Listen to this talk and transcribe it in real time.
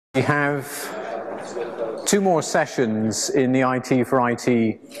We have two more sessions in the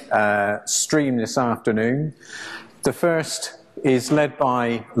IT4IT stream this afternoon. The first is led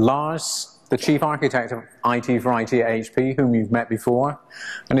by Lars, the Chief Architect of IT4IT at HP, whom you've met before.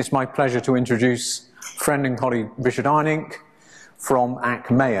 And it's my pleasure to introduce friend and colleague Richard Aarnink from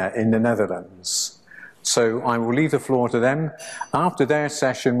Achmea in the Netherlands. So I will leave the floor to them. After their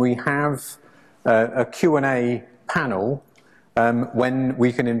session, we have a Q&A panel when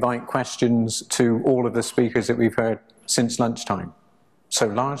we can invite questions to all of the speakers that we've heard since lunchtime. So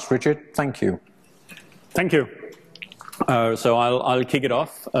Lars, Richard, thank you. Thank you. So I'll kick it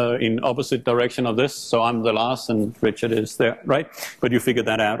off in opposite direction of this. So I'm the Lars and Richard is there, right? But you figured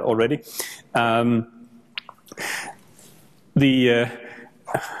that out already. What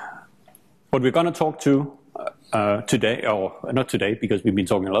we're going to talk to today, or not today because we've been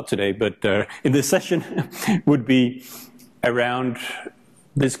talking a lot today, but in this session would be around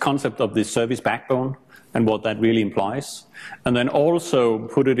this concept of the service backbone and what that really implies, and then also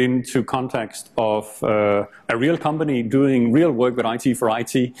put it into context of a real company doing real work with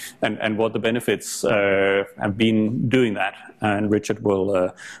IT4IT and what the benefits have been doing that, and Richard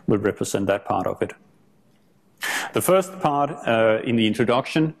will represent that part of it. The first part in the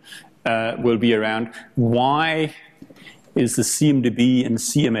introduction will be around why is the CMDB and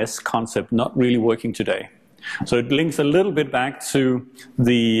CMS concept not really working today. So it links a little bit back to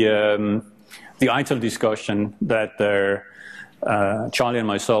the ITIL discussion that Charlie and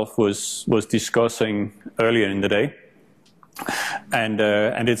myself was discussing earlier in the day, and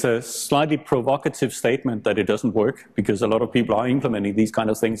it's a slightly provocative statement that it doesn't work because a lot of people are implementing these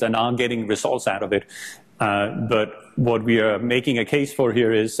kind of things and are getting results out of it. But what we are making a case for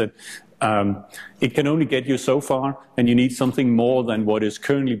here is that it can only get you so far, and you need something more than what is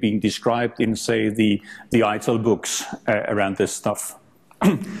currently being described in, say, the ITIL books around this stuff.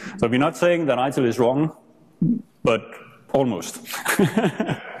 So we're not saying that ITIL is wrong, but almost.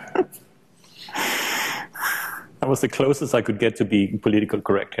 That was the closest I could get to being politically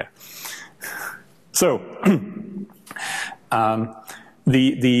correct here. So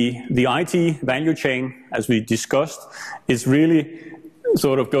the IT value chain, as we discussed, is really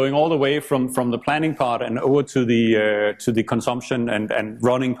sort of going all the way from the planning part and over to the consumption and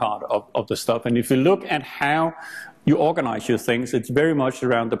running part of the stuff. And if you look at how you organize your things, it's very much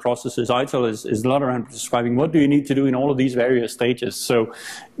around the processes. ITIL is a lot around describing what do you need to do in all of these various stages. So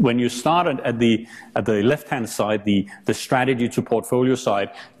when you start at the left-hand side, the strategy to portfolio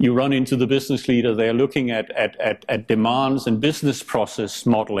side, you run into the business leader. They're looking at demands and business process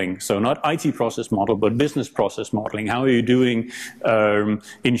modeling. So not IT process model, but business process modeling. How are you doing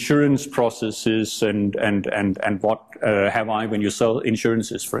insurance processes and what have I when you sell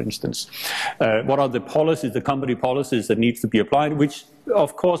insurances, for instance? What are the policies, the company policies that needs to be applied, which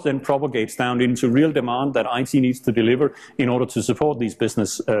of course then propagates down into real demand that IT needs to deliver in order to support these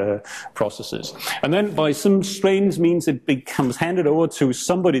business processes. And then by some strange means it becomes handed over to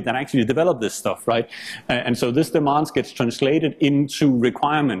somebody that actually developed this stuff, right? And so this demands gets translated into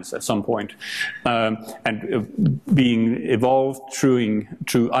requirements at some point, and being evolved through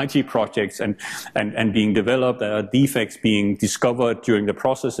IT projects and being developed, defects being discovered during the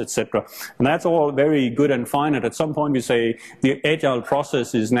process, etc. And that's all very good and fine, and at some point we say the agile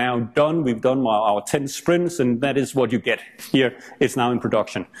process is now done. We've done our 10 sprints, and that is what you get here. It's now in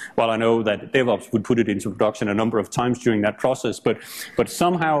production. Well, I know that DevOps would put it into production a number of times during that process, but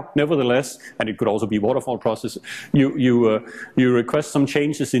somehow, nevertheless, and it could also be waterfall process, you request some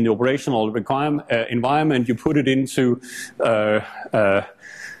changes in the operational environment. You put it into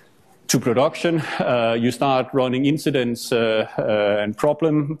to production, you start running incidents and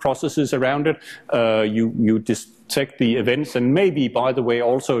problem processes around it. You detect the events, and maybe, by the way,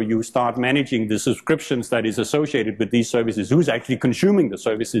 also you start managing the subscriptions that is associated with these services, who's actually consuming the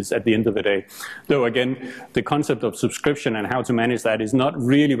services at the end of the day. Though again, the concept of subscription and how to manage that is not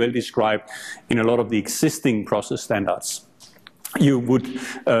really well described in a lot of the existing process standards. You would,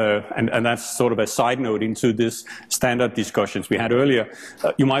 and that's sort of a side note into this standard discussions we had earlier,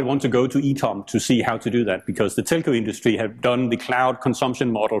 you might want to go to ETOM to see how to do that, because the telco industry have done the cloud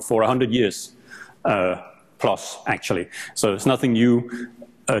consumption model for 100 years plus, actually. So it's nothing new.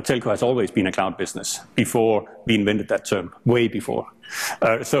 Telco has always been a cloud business before we invented that term, way before.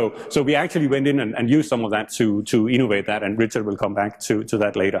 So we actually went in and used some of that to innovate that, and Richard will come back to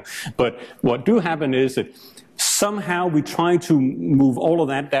that later. But what do happen is that somehow we try to move all of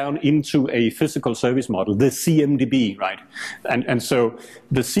that down into a physical service model, the CMDB, right? And so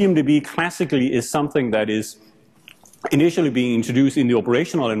the CMDB classically is something that is initially being introduced in the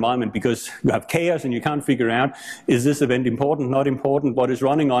operational environment because you have chaos and you can't figure out, is this event important, not important, what is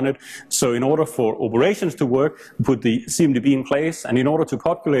running on it. So in order for operations to work, you put the CMDB in place, and in order to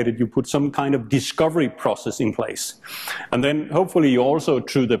populate it, you put some kind of discovery process in place. And then hopefully you also,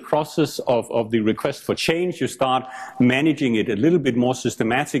 through the process of the request for change, you start managing it a little bit more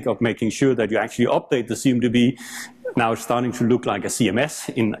systematic, of making sure that you actually update the CMDB. Now it's starting to look like a CMS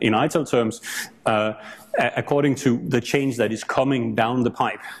in ITIL terms, according to the change that is coming down the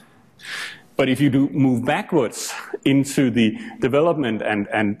pipe. But if you do move backwards into the development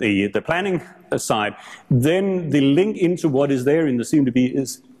and the planning side, then the link into what is there in the CMDB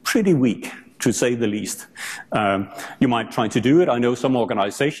is pretty weak, to say the least. You might try to do it. I know some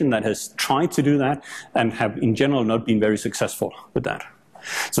organization that has tried to do that and have in general not been very successful with that.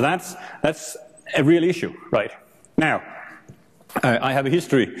 So that's a real issue, right? Now, I have a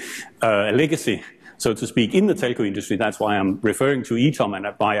history, a legacy, so to speak, in the telco industry. That's why I'm referring to ETOM, and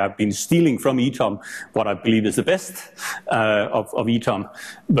why I've been stealing from ETOM what I believe is the best of ETOM.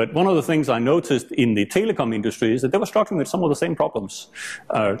 But one of the things I noticed in the telecom industry is that they were struggling with some of the same problems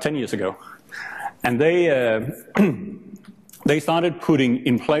 10 years ago. And they started putting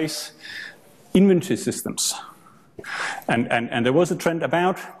in place inventory systems. And there was a trend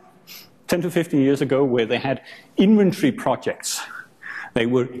about 10 to 15 years ago where they had inventory projects. They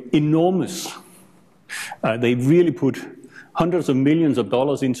were enormous. They really put hundreds of millions of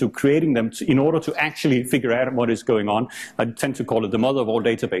dollars into creating them in order to actually figure out what is going on. I tend to call it the mother of all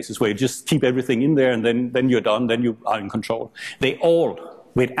databases, where you just keep everything in there and then you're done, then you are in control. They all,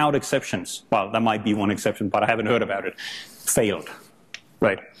 without exceptions, well, there might be one exception, but I haven't heard about it, failed,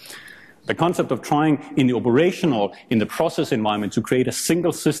 right? The concept of trying in the operational, in the process environment, to create a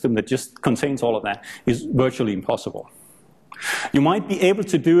single system that just contains all of that is virtually impossible. You might be able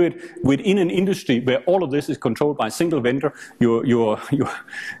to do it within an industry where all of this is controlled by a single vendor. You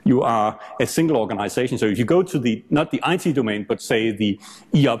are a single organization. So if you go to not the IT domain, but say the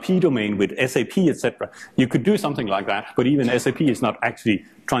ERP domain with SAP, etc., you could do something like that. But even SAP is not actually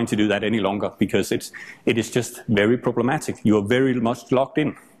trying to do that any longer, because it is just very problematic. You are very much locked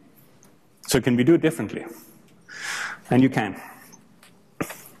in. So can we do it differently? And you can.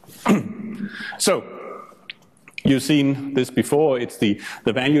 So, you've seen this before. It's the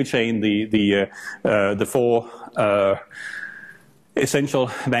value chain, the four essential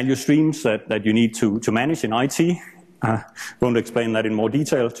value streams that you need to manage in IT. Won't explain that in more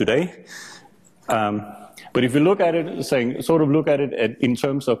detail today. But if you look at it, sort of look at it in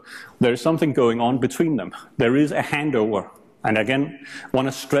terms of there is something going on between them. There is a handover. And again, want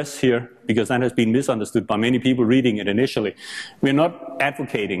to stress here, because that has been misunderstood by many people reading it initially. We're not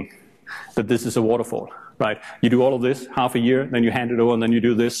advocating that this is a waterfall, right? You do all of this half a year, then you hand it over, and then you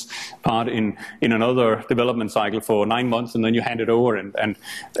do this part in another development cycle for 9 months, and then you hand it over, and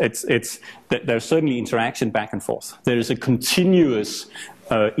there's certainly interaction back and forth. There is a continuous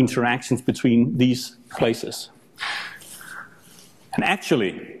interactions between these places. And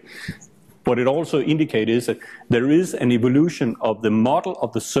actually, what it also indicates is that there is an evolution of the model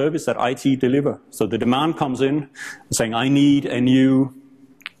of the service that IT deliver. So the demand comes in saying, I need a new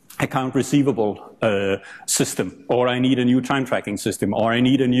account receivable system, or I need a new time tracking system, or I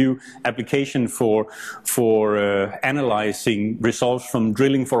need a new application for analyzing results from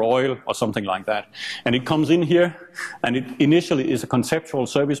drilling for oil, or something like that. And it comes in here, and it initially is a conceptual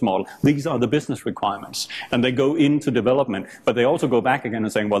service model. These are the business requirements, and they go into development, but they also go back again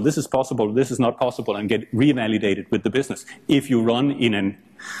and saying, well, this is possible, this is not possible, and get revalidated with the business if you run in an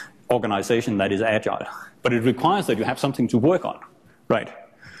organization that is agile. But it requires that you have something to work on, right?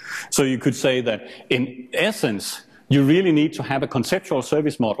 So you could say that in essence, you really need to have a conceptual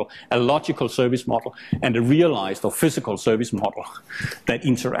service model, a logical service model, and a realized or physical service model that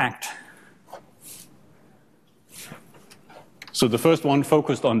interact. So the first one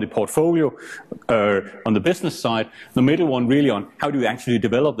focused on the portfolio, on the business side. The middle one really on how do you actually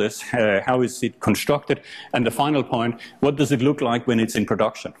develop this, how is it constructed, and the final point, what does it look like when it's in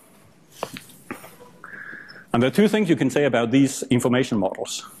production? And there are two things you can say about these information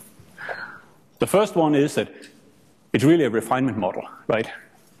models. The first one is that it's really a refinement model, right?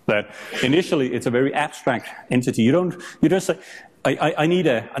 That initially it's a very abstract entity. You just say, I need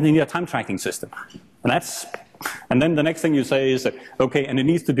a time tracking system, and then the next thing you say is that okay, and it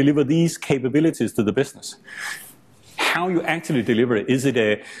needs to deliver these capabilities to the business. How you actually deliver it? Is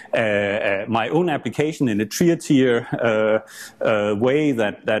it my own application in a tier way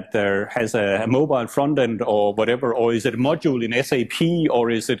that has a mobile front end or whatever, or is it a module in SAP, or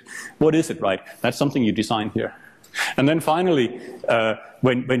is it, what is it, right? That's something you design here. And then finally,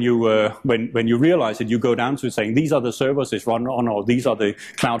 when you realize it, you go down to saying these are the servers it's run on, or these are the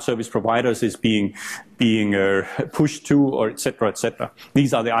cloud service providers it's being pushed to, or etc., etc.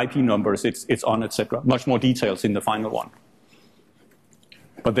 These are the IP numbers it's on, etc. Much more details in the final one.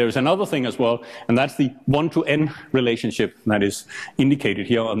 But there's another thing as well, and that's the 1-to-n relationship that is indicated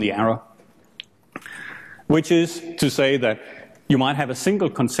here on the arrow, which is to say that you might have a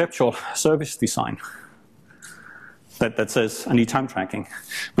single conceptual service design that says, I need time tracking.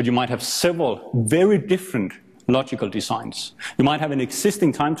 But you might have several very different logical designs. You might have an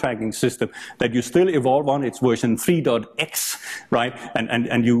existing time tracking system that you still evolve on. It's version 3.x, right?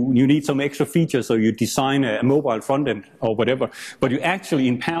 And you need some extra features, so you design a mobile front end or whatever. But you actually,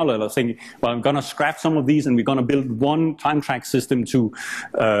 in parallel, are thinking, well, I'm going to scrap some of these and we're going to build one time track system to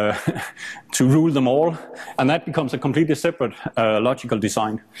rule them all. And that becomes a completely separate logical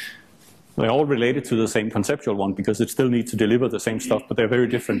design. They're all related to the same conceptual one because it still needs to deliver the same stuff, but they're very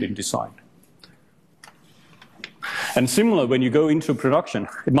different in design. And similar, when you go into production,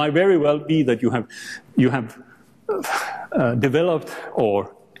 it might very well be that you have developed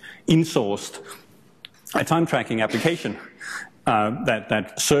or insourced a time tracking application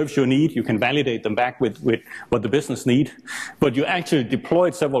that serves your need. You can validate them back with what the business need, but you actually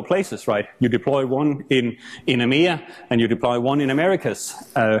deployed several places, right? You deploy one in Achmea and you deploy one in Americas,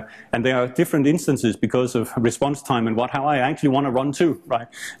 and there are different instances because of response time and how I actually want to run to, right?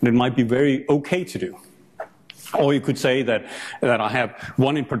 And it might be very okay to do. Or you could say that I have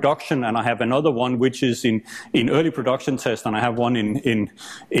one in production and I have another one which is in early production test, and I have one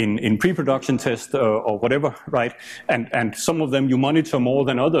in pre-production test or whatever, right? And some of them you monitor more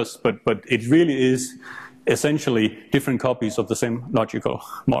than others, but it really is essentially different copies of the same logical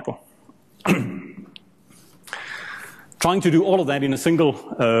model. Trying to do all of that in a single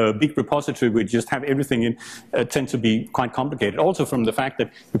big repository where you just have everything in tends to be quite complicated. Also from the fact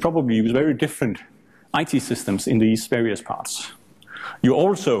that you probably use very different IT systems in these various parts. You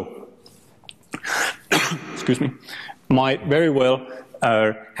also, excuse me, might very well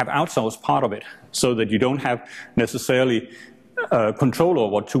have outsourced part of it so that you don't have necessarily control over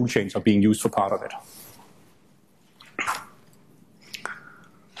what tool chains are being used for part of it.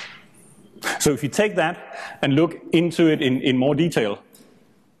 So if you take that and look into it in more detail,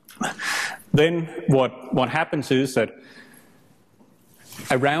 then what happens is that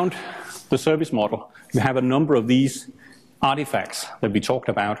around the service model, you have a number of these artifacts that we talked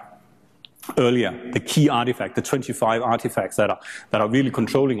about earlier, the key artifact, the 25 artifacts that are really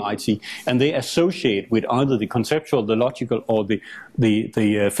controlling IT, and they associate with either the conceptual, the logical, or the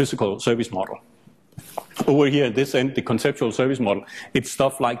physical service model. Over here at this end, the conceptual service model, it's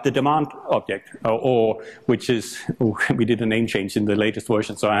stuff like the demand object, or which is, we did a name change in the latest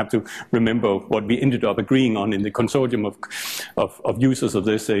version, so I have to remember what we ended up agreeing on in the consortium of users of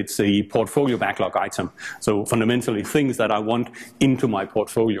this. It's a portfolio backlog item. So fundamentally, things that I want into my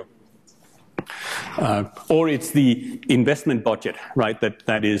portfolio. Or it's the investment budget, right,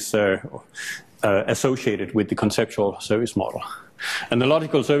 that is associated with the conceptual service model. And the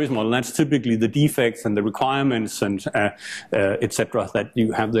logical service model, that's typically the defects and the requirements and etc. that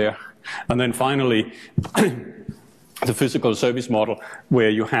you have there. And then finally, the physical service model,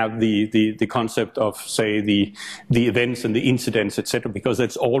 where you have the concept of, say, the events and the incidents, etc., because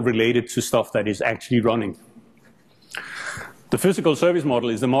it's all related to stuff that is actually running. The physical service model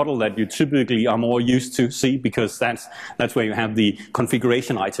is the model that you typically are more used to see, because that's where you have the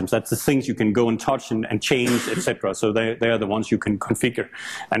configuration items. That's the things you can go and touch and change, etc. So they are the ones you can configure.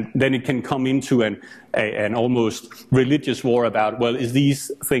 And then it can come into an almost religious war about, well, is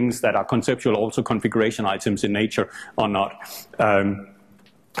these things that are conceptual also configuration items in nature or not?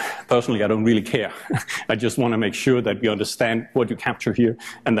 Personally, I don't really care. I just want to make sure that we understand what you capture here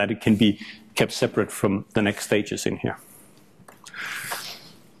and that it can be kept separate from the next stages in here.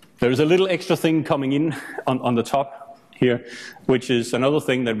 There's a little extra thing coming in on the top here, which is another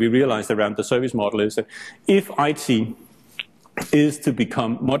thing that we realized around the service model, is that if IT is to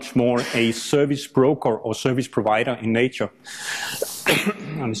become much more a service broker or service provider in nature,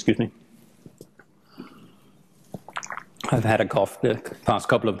 excuse me, I've had a cough the past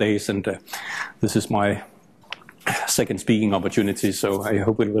couple of days, and this is my second speaking opportunity, so I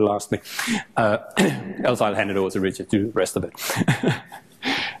hope it will last me. Else I'll hand it over to Richard to do the rest of it.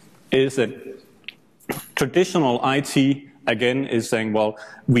 Is that traditional IT, again, is saying, well,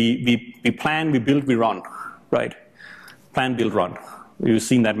 we plan, we build, we run, right? Plan, build, run. You've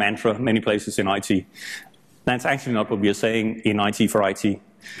seen that mantra many places in IT. That's actually not what we are saying in IT4IT.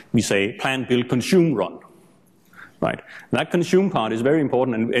 We say plan, build, consume, run. right? That consume part is very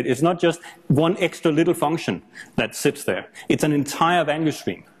important, and it's not just one extra little function that sits there. It's an entire value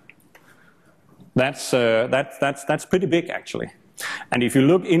stream. That's pretty big, actually. And if you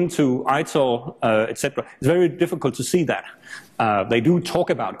look into ITIL, etc., it's very difficult to see that. They do talk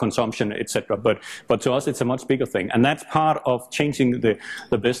about consumption, etc., but to us it's a much bigger thing. And that's part of changing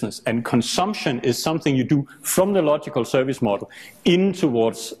the business. And consumption is something you do from the logical service model in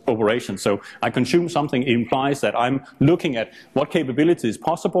towards operations. So I consume something, it implies that I'm looking at what capability is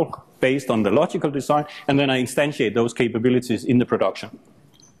possible based on the logical design, and then I instantiate those capabilities in the production.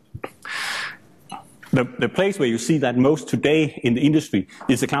 The place where you see that most today in the industry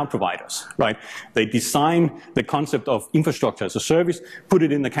is the cloud providers, right? They design the concept of infrastructure as a service, put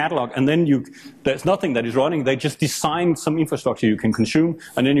it in the catalog, and then there's nothing that is running. They just design some infrastructure you can consume,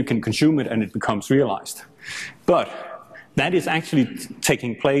 and then you can consume it and it becomes realized. But that is actually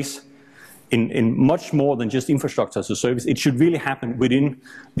taking place in much more than just infrastructure as a service. It should really happen within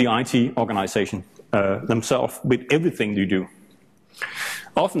the IT organization themselves, with everything you do.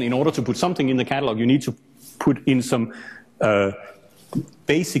 Often, in order to put something in the catalog, you need to put in some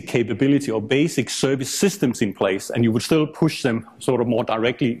basic capability or basic service systems in place, and you would still push them sort of more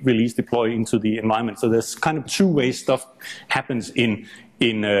directly release, deploy into the environment. So there's kind of two ways stuff happens in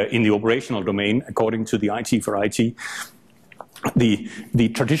the operational domain, according to the IT4IT. The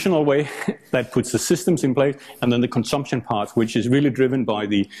traditional way that puts the systems in place, and then the consumption part, which is really driven by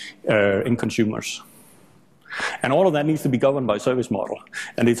the end consumers. And all of that needs to be governed by service model.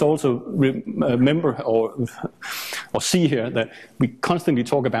 And it's also remember or see here that we constantly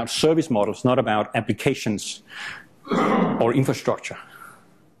talk about service models, not about applications or infrastructure.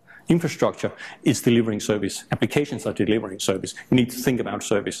 Infrastructure is delivering service. Applications are delivering service. You need to think about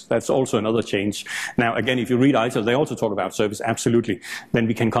service. That's also another change. Now, again, if you read ITIL, they also talk about service, absolutely. Then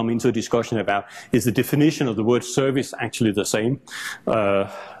we can come into a discussion about, is the definition of the word service actually the same?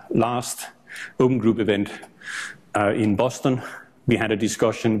 Last Open Group event in Boston, we had a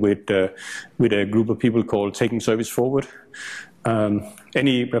discussion with a group of people called Taking Service Forward.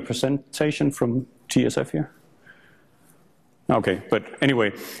 Any representation from TSF here? Okay, but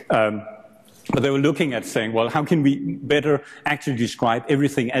anyway, but they were looking at saying, well, how can we better actually describe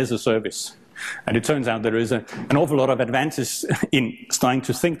everything as a service? And it turns out there is an awful lot of advances in starting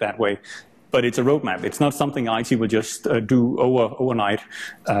to think that way. But it's a roadmap. It's not something IT will just do overnight.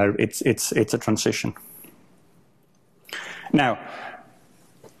 It's a transition. Now,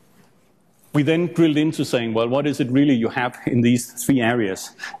 we then drilled into saying, well, what is it really you have in these three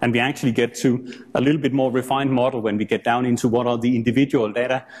areas? And we actually get to a little bit more refined model when we get down into what are the individual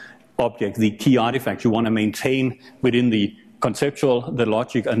data objects, the key artifacts you want to maintain within the conceptual, the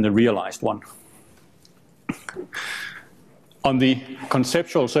logic, and the realized one. On the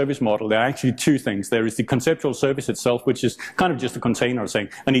conceptual service model, there are actually two things. There is the conceptual service itself, which is kind of just a container saying,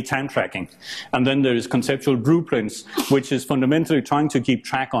 I need time tracking. And then there is conceptual blueprints, which is fundamentally trying to keep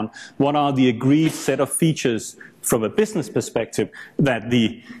track on what are the agreed set of features from a business perspective that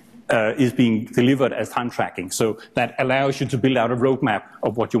is being delivered as time tracking. So that allows you to build out a roadmap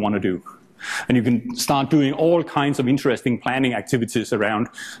of what you want to do. And you can start doing all kinds of interesting planning activities around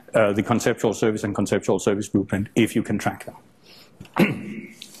the conceptual service and conceptual service blueprint if you can track them.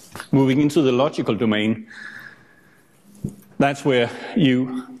 Moving into the logical domain, that's where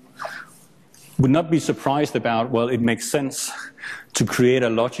you would not be surprised about, well, it makes sense to create a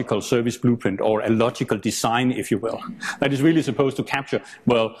logical service blueprint or a logical design, if you will. That is really supposed to capture,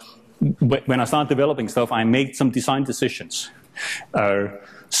 well, when I start developing stuff, I make some design decisions.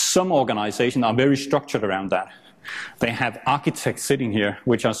 Some organizations are very structured around that. They have architects sitting here,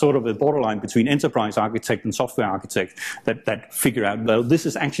 which are sort of the borderline between enterprise architect and software architect that figure out, well, this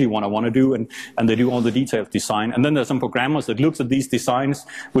is actually what I want to do, and they do all the detailed design. And then there's some programmers that looks at these designs,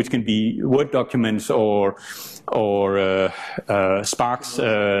 which can be Word documents or Sparks,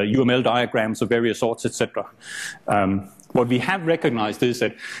 UML diagrams of various sorts, etc. What we have recognized is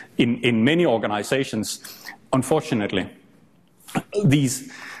that in many organizations, unfortunately,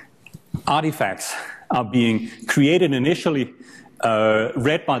 these artifacts are being created initially,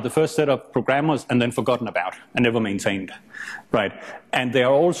 read by the first set of programmers, and then forgotten about and never maintained, right? And they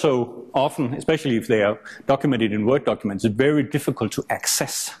are also often, especially if they are documented in Word documents, very difficult to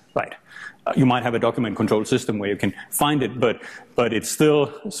access, right? You might have a document control system where you can find it, but it's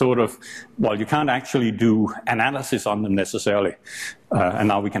still sort of, well, you can't actually do analysis on them necessarily. And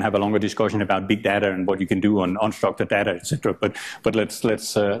now we can have a longer discussion about big data and what you can do on unstructured data, etc. But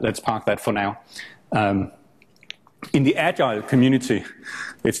let's park that for now. In the agile community,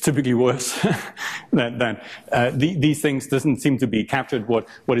 it's typically worse than these things doesn't seem to be captured.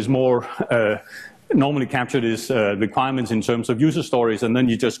 What is more normally capture these requirements in terms of user stories, and then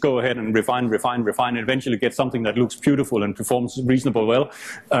you just go ahead and refine, and eventually get something that looks beautiful and performs reasonably well.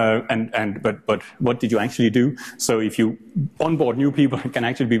 But what did you actually do? So if you onboard new people, it can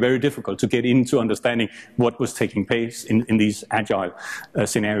actually be very difficult to get into understanding what was taking place in these agile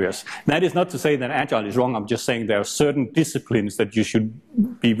scenarios. That is not to say that agile is wrong. I'm just saying there are certain disciplines that you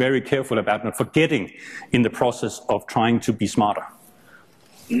should be very careful about not forgetting in the process of trying to be smarter.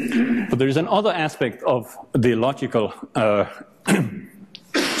 But there is another aspect of the logical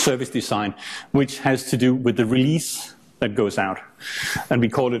service design which has to do with the release that goes out. And we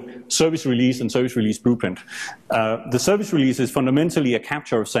call it service release and service release blueprint. The service release is fundamentally a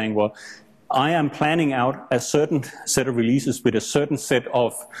capture of saying, well, I am planning out a certain set of releases with a certain set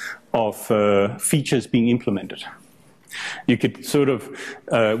of features being implemented. You could sort of,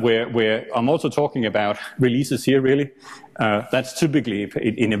 where I'm also talking about releases here really, that's typically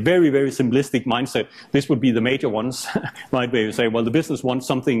in a very, very simplistic mindset, this would be the major ones, right, where you say, well, the business wants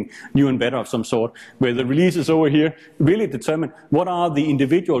something new and better of some sort, where the releases over here really determine what are the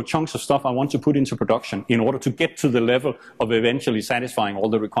individual chunks of stuff I want to put into production in order to get to the level of eventually satisfying all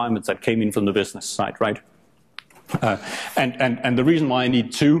the requirements that came in from the business side, right? And the reason why I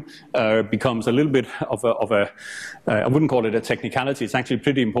need two becomes a little bit of a I wouldn't call it a technicality, it's actually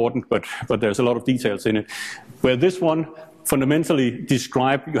pretty important, but there's a lot of details in it. Where this one fundamentally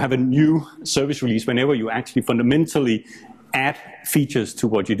describe, you have a new service release whenever you actually fundamentally add features to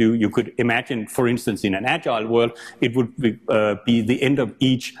what you do. You could imagine, for instance, in an agile world, it would be the end of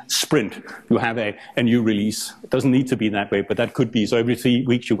each sprint. You have a new release. It doesn't need to be that way, but that could be. So every 3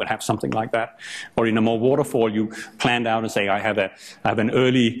 weeks you would have something like that. Or in a more waterfall, you planned out and say, I have an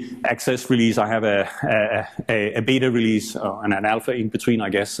early access release, I have a beta release, and an alpha in between, I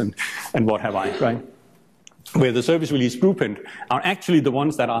guess, and what have I, right? Where the service release blueprint are actually the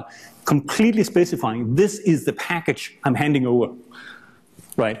ones that are completely specifying this is the package I'm handing over,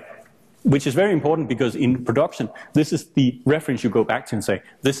 right? Which is very important because in production, this is the reference you go back to and say,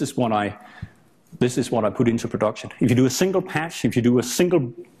 this is what I put into production. If you do a single patch, if you do a single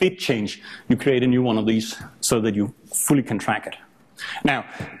bit change, you create a new one of these so that you fully can track it. Now,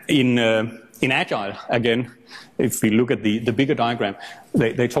 in Agile, again, if we look at the bigger diagram,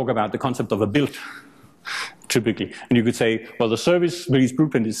 they talk about the concept of a build. Typically. And you could say, well, the service release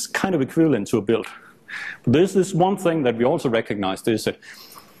blueprint is kind of equivalent to a build. But there's this one thing that we also recognize, is that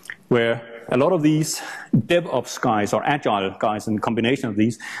where a lot of these DevOps guys or Agile guys, and combination of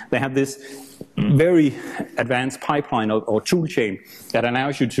these, they have this very advanced pipeline or tool chain that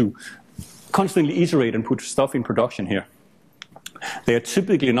allows you to constantly iterate and put stuff in production here. They are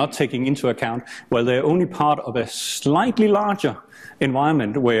typically not taking into account, well, they're only part of a slightly larger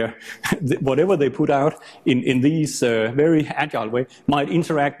environment where whatever they put out in these very agile way might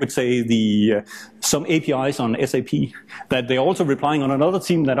interact with, say, some APIs on SAP, that they're also relying on another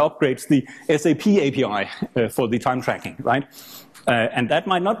team that upgrades the SAP API for the time tracking, right? And that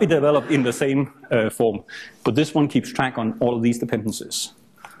might not be developed in the same form, but this one keeps track on all of these dependencies.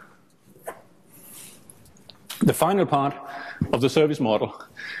 The final part of the service model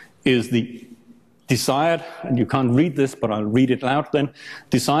is the desired, and you can't read this, but I'll read it loud then,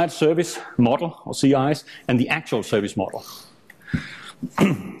 desired service model, or CIs, and the actual service model.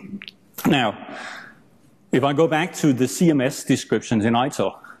 Now, if I go back to the CMS descriptions in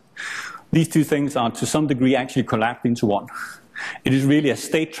ITIL, these two things are to some degree actually collapsed into one. It is really a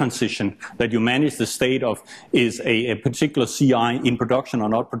state transition that you manage the state of, is a particular CI in production or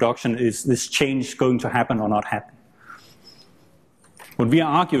not production, is this change going to happen or not happen. What we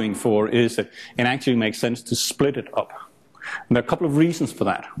are arguing for is that it actually makes sense to split it up. And there are a couple of reasons for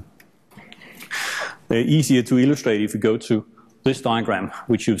that. They're easier to illustrate if you go to this diagram,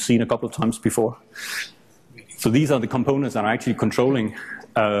 which you've seen a couple of times before. So these are the components that are actually controlling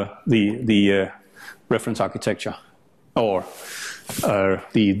the reference architecture, or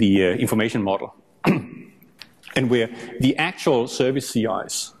the information model. And where the actual service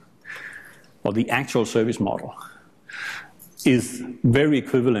CIs, or the actual service model, is very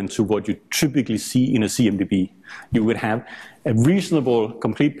equivalent to what you typically see in a CMDB. You would have a reasonable,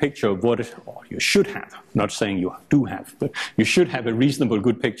 complete picture of what it, or you should have, not saying you do have, but you should have a reasonable,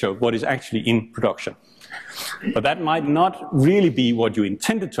 good picture of what is actually in production. But that might not really be what you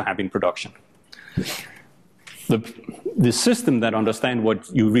intended to have in production. The system that understands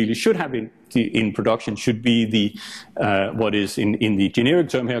what you really should have in production should be the what is in the generic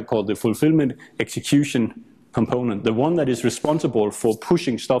term here called the fulfillment execution component, the one that is responsible for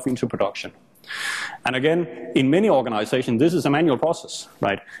pushing stuff into production. And again, in many organizations, this is a manual process,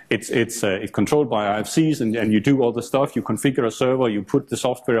 right? It's controlled by IFCs, and you do all the stuff. You configure a server, you put the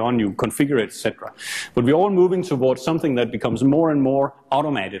software on, you configure it, etc. But we're all moving towards something that becomes more and more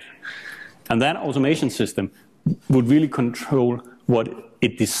automated. And that automation system would really control what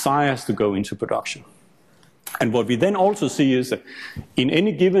it desires to go into production. And what we then also see is that in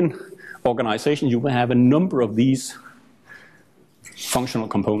any given organization, you will have a number of these functional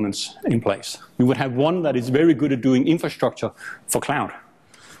components in place. You would have one that is very good at doing infrastructure for cloud.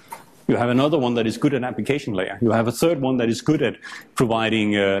 You have another one that is good at application layer. You have a third one that is good at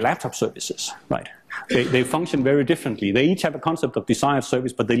providing laptop services, right? They function very differently. They each have a concept of desired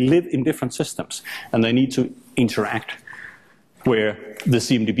service, but they live in different systems, and they need to interact. Where the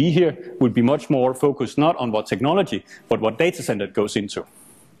CMDB here would be much more focused not on what technology, but what data center it goes into.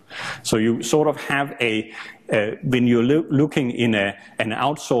 So you sort of have when you're looking in an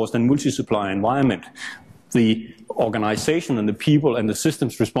outsourced and multi-supply environment, the organization and the people and the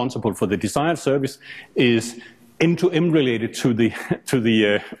systems responsible for the desired service is end-to-end related to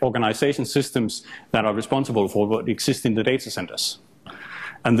the organization systems that are responsible for what exists in the data centers.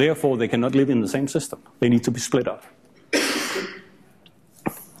 And therefore, they cannot live in the same system. They need to be split up.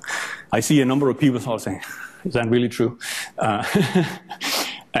 I see a number of people sort of saying, is that really true?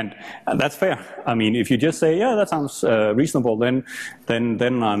 And that's fair. I mean, if you just say, yeah, that sounds reasonable, then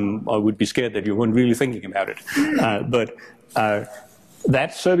I would be scared that you weren't really thinking about it. But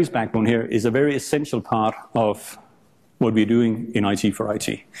that service backbone here is a very essential part of what we're doing in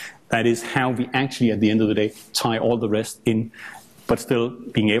IT4IT. That is how we actually, at the end of the day, tie all the rest in, but still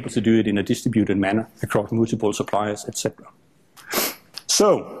being able to do it in a distributed manner across multiple suppliers, etc.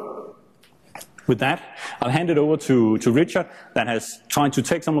 So, with that, I'll hand it over to Richard, that has tried to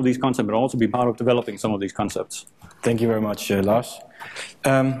take some of these concepts, but also be part of developing some of these concepts. Thank you very much, Lars.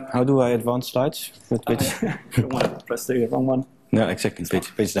 How do I advance slides? With which? You want to press the wrong one? No, exactly.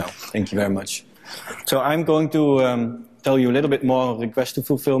 Page down. Thank you very much. So I'm going to tell you a little bit more of request to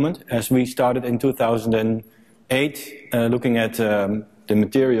fulfillment. As we started in 2008, looking at the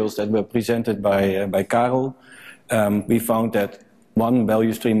materials that were presented by Karel, we found that one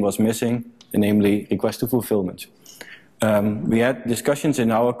value stream was missing, namely request to fulfillment. We had discussions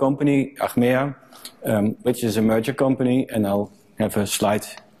in our company, Achmea, which is a merger company, and I'll have a slide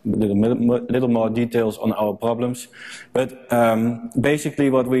with a little more details on our problems. But basically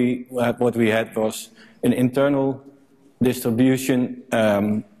what we had was an internal distribution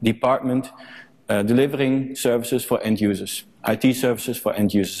department delivering services for end users, IT services for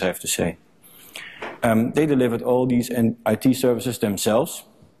end users, I have to say. They delivered all these IT services themselves.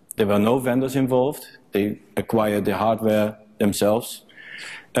 There were no vendors involved. They acquired the hardware themselves.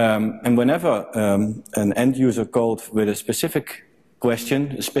 And whenever an end user called with a specific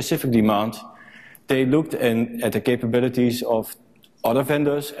question, a specific demand, they looked at the capabilities of other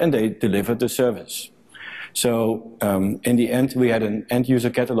vendors and they delivered the service. So in the end, we had an end user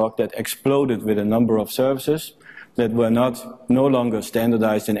catalog that exploded with a number of services that were no longer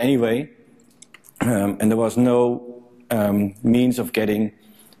standardized in any way. And there was no means of getting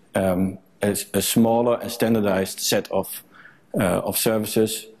a smaller and standardized set of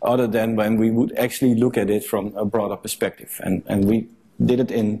services, other than when we would actually look at it from a broader perspective. And we did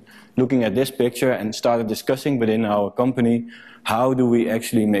it in looking at this picture and started discussing within our company, how do we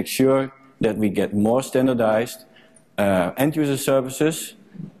actually make sure that we get more standardized end user services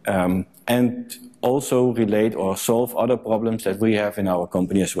and also relate or solve other problems that we have in our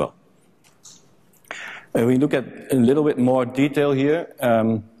company as well. We look at a little bit more detail here.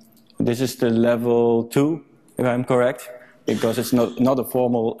 This is the level 2, if I'm correct, because it's not a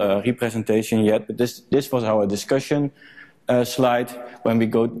formal representation yet. But this was our discussion slide when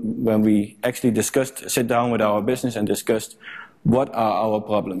we actually sit down with our business and discussed what are our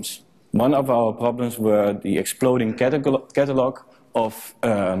problems. One of our problems were the exploding catalog of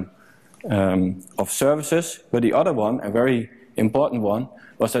services, but the other one, a very important one,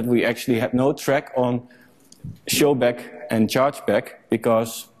 was that we actually had no track on showback and chargeback,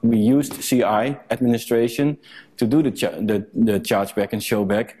 because we used CI administration to do the chargeback and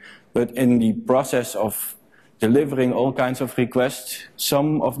showback, but in the process of delivering all kinds of requests,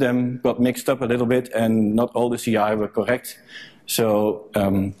 some of them got mixed up a little bit and not all the CI were correct. So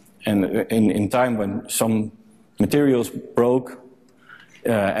and in time when some materials broke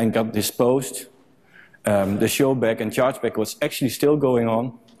and got disposed, the showback and chargeback was actually still going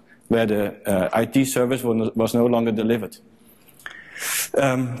on, where the IT service was no longer delivered.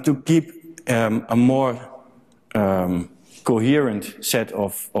 To keep a more coherent set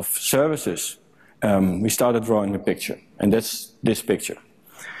of services, we started drawing a picture, and that's this picture.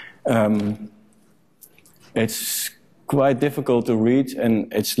 It's quite difficult to read,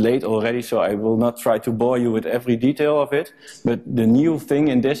 and it's late already, so I will not try to bore you with every detail of it. But the new thing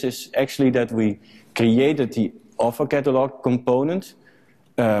in this is actually that we created the offer catalog component,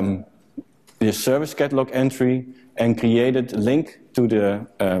 the service catalog entry, and created a link to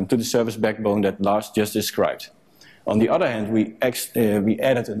the service backbone that Lars just described. On the other hand, we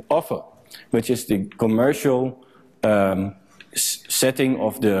added an offer, which is the commercial setting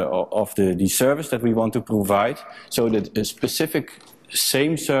of the service that we want to provide, so that a specific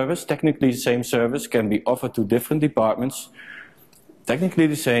same service, technically the same service, can be offered to different departments, technically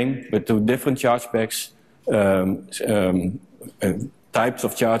the same, but to different chargebacks, types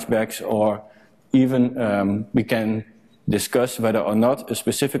of chargebacks, or even we can discuss whether or not a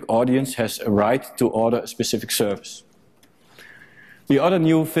specific audience has a right to order a specific service. The other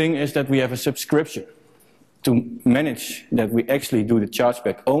new thing is that we have a subscription. To manage that we actually do the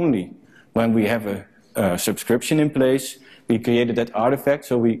chargeback only when we have a subscription in place, we created that artifact,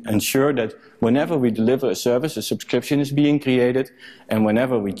 so we ensure that whenever we deliver a service, a subscription is being created, and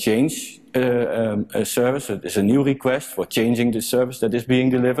whenever we change a service, so there's a new request for changing the service that is being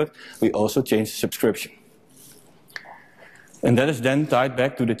delivered, we also change the subscription. And that is then tied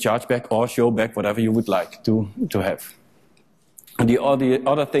back to the chargeback or showback, whatever you would like to have. And the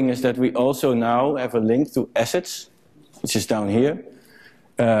other thing is that we also now have a link to assets, which is down here,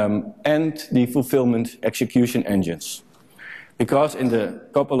 and the fulfillment execution engines. Because in the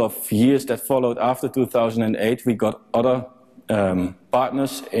couple of years that followed after 2008, we got other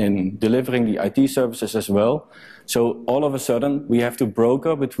partners in delivering the IT services as well. So all of a sudden, we have to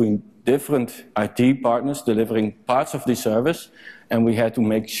broker between different IT partners delivering parts of the service, and we had to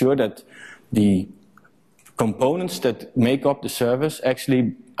make sure that the components that make up the service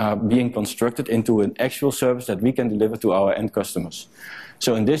actually are being constructed into an actual service that we can deliver to our end customers.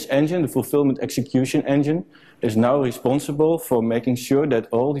 So in this engine, the fulfillment execution engine, is now responsible for making sure that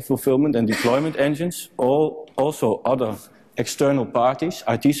all the fulfillment and deployment engines, also other external parties,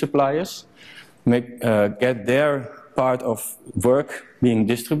 IT suppliers, get their part of work being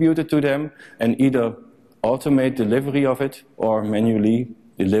distributed to them, and either automate delivery of it or manually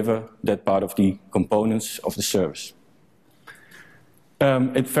deliver that part of the components of the service.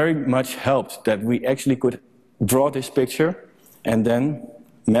 It very much helped that we actually could draw this picture and then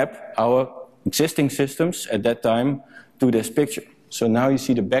map our existing systems at that time to this picture. So now you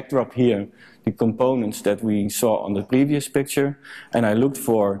see the backdrop here, the components that we saw on the previous picture, and I looked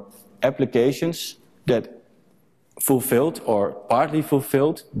for applications that fulfilled or partly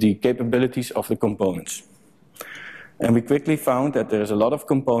fulfilled the capabilities of the components. And we quickly found that there's a lot of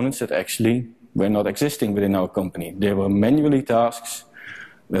components that actually were not existing within our company. They were manually tasks,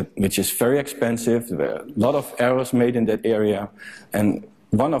 which is very expensive. There were a lot of errors made in that area. And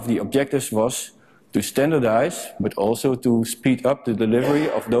one of the objectives was to standardize, but also to speed up the delivery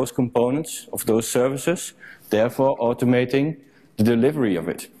of those components, of those services, therefore automating the delivery of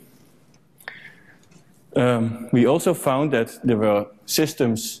it. We also found that there were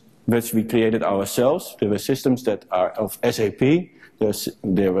systems which we created ourselves. There were systems that are of SAP.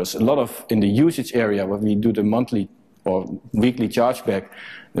 There was a lot of, in the usage area where we do the monthly or weekly chargeback,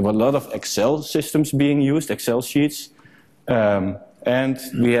 there were a lot of Excel systems being used, Excel sheets. And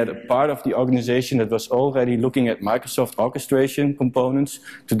we had a part of the organization that was already looking at Microsoft orchestration components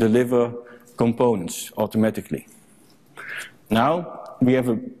to deliver components automatically. Now we have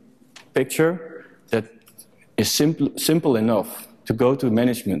a picture that is simple enough to go to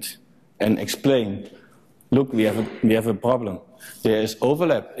management and explain, look, we have a problem. There is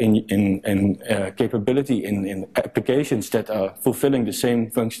overlap in capability in applications that are fulfilling the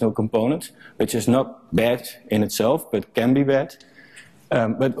same functional component, which is not bad in itself, but can be bad.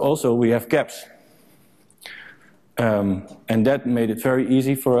 But also we have gaps. And that made it very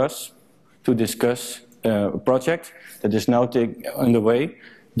easy for us to discuss a project that is now underway,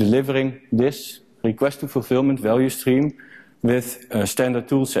 delivering this request to fulfillment value stream with a standard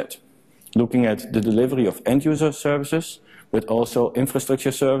tool set, looking at the delivery of end user services, but also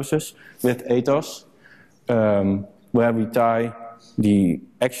infrastructure services with ATOS, where we tie the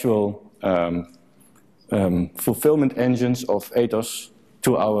actual fulfillment engines of ATOS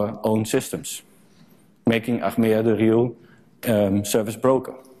to our own systems, making Achmea the real service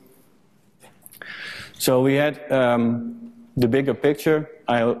broker. So we had the bigger picture.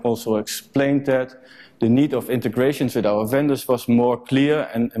 I also explained that the need of integrations with our vendors was more clear,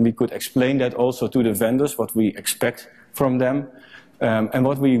 and we could explain that also to the vendors, what we expect from them. And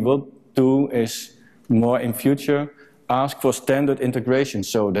what we will do is more in future ask for standard integration,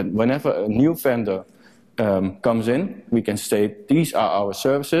 so that whenever a new vendor comes in, we can state, these are our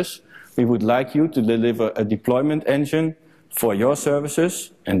services. We would like you to deliver a deployment engine for your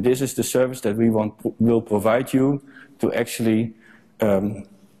services, and this is the service that we will provide you to actually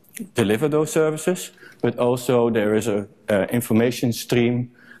deliver those services. But also there is a information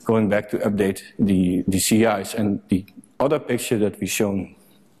stream going back to update the CIs. And the other picture that we've shown,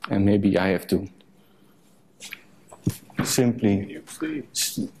 and maybe I have to simply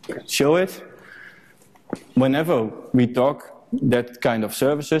show it. Whenever we talk that kind of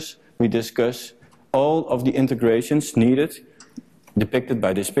services, we discuss all of the integrations needed, depicted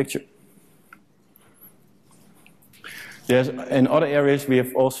by this picture. In other areas we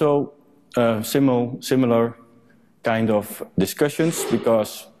have also similar kind of discussions,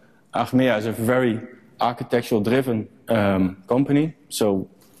 because Achmea is a very architectural driven company. So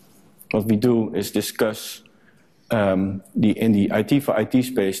what we do is discuss in the IT4IT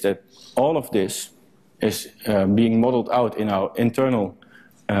space that all of this is being modeled out in our internal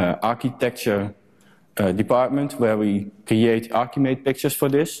architecture department, where we create Archimate pictures for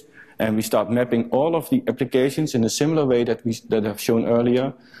this, and we start mapping all of the applications in a similar way that I've shown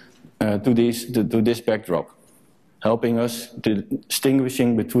earlier to this backdrop, helping us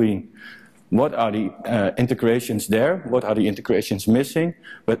distinguishing between what are the integrations there, what are the integrations missing,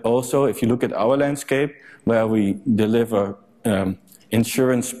 but also if you look at our landscape where we deliver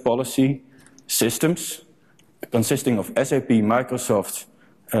insurance policy systems consisting of SAP, Microsoft,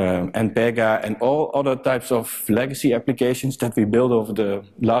 and Packard, and all other types of legacy applications that we built over the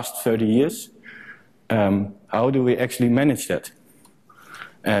last 30 years. How do we actually manage that?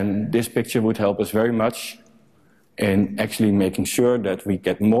 And this picture would help us very much in actually making sure that we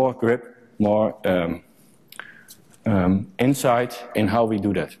get more grip, more insight in how we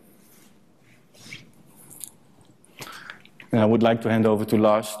do that. And I would like to hand over to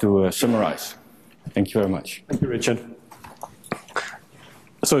Lars to summarize. Thank you very much. Thank you, Richard.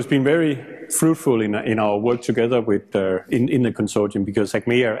 So it's been very fruitful in our work together with in the consortium, because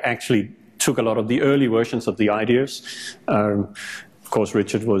Achmea actually took a lot of the early versions of the ideas. Of course,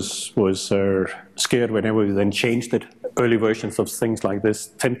 Richard was scared whenever we then changed it. Early versions of things like this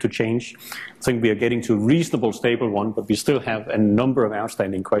tend to change. I think we are getting to a reasonable stable one, but we still have a number of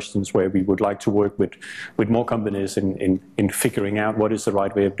outstanding questions where we would like to work with more companies in figuring out what is the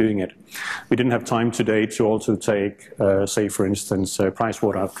right way of doing it. We didn't have time today to also take, say for instance,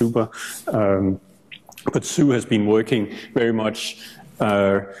 PricewaterhouseCoopers, but Sue has been working very much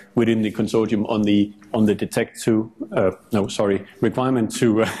within the consortium on the requirement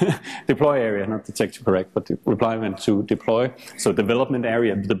to deploy area, not detect to correct, but the requirement to deploy. So development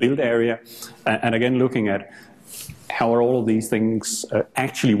area, the build area, and again looking at how are all of these things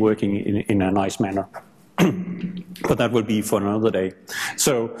actually working in a nice manner. But that will be for another day.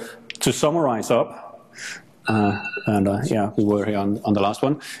 So to summarize up, yeah, we were here on the last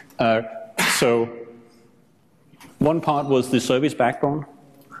one. So one part was the service backbone.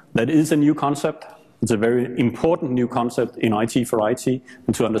 That is a new concept. It's a very important new concept in IT4IT,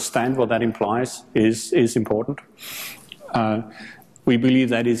 and to understand what that implies is important. We believe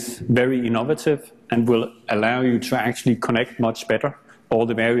that is very innovative and will allow you to actually connect much better all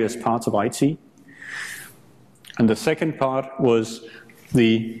the various parts of IT. And the second part was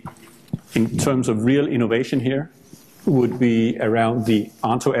in terms of real innovation here, would be around the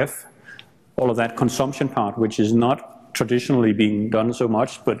R2F, all of that consumption part, which is not traditionally being done so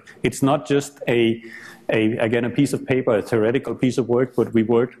much, but it's not just again a piece of paper, a theoretical piece of work, but we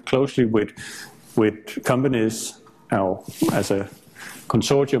work closely with companies as a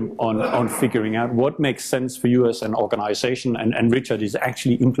consortium on figuring out what makes sense for you as an organization, and Richard is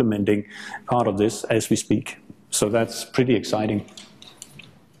actually implementing part of this as we speak. So that's pretty exciting.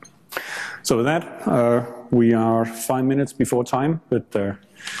 So with that, we are 5 minutes before time, but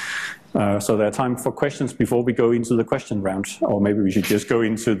so there are time for questions before we go into the question round, or maybe we should just go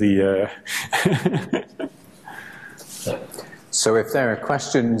into the... So if there are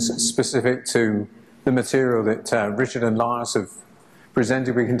questions specific to the material that Richard and Lars have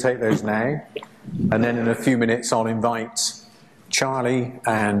presented, we can take those now. And then in a few minutes I'll invite Charlie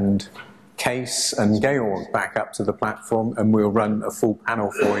and Case and Georg back up to the platform, and we'll run a full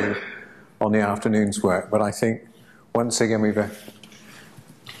panel for you on the afternoon's work. But I think once again we've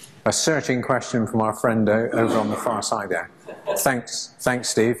a searching question from our friend over on the far side there. Thanks,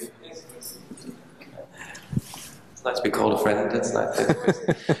 Steve. It's nice to be called a friend. That's nice.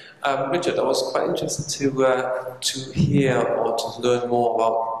 Richard, I was quite interested to hear or to learn more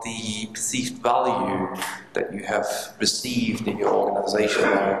about the perceived value that you have received in your organization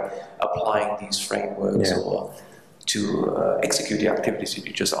by applying these frameworks or to execute the activities that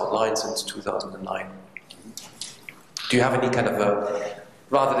you just outlined since 2009. Do you have any kind of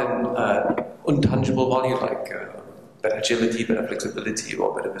rather than untangible value like better agility, better flexibility,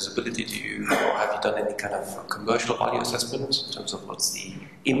 or better visibility, or have you done any kind of commercial value assessment in terms of what's the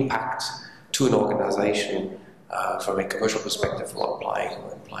impact to an organization from a commercial perspective for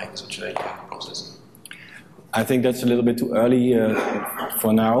applying such a process? I think that's a little bit too early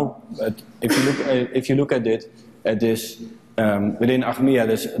for now. But if you look at this within Achmea,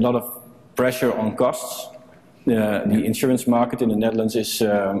 there's a lot of pressure on costs. The insurance market in the Netherlands is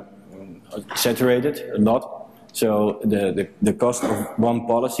saturated a lot, so the cost of one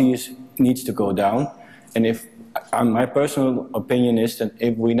policy needs to go down. And if my personal opinion is that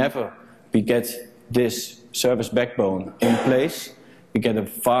if we get this service backbone in place, we get a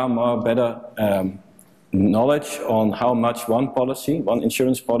far more better knowledge on how much one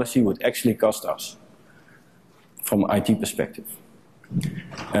insurance policy would actually cost us from an IT perspective.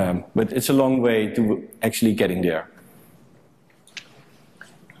 But it's a long way to actually getting there.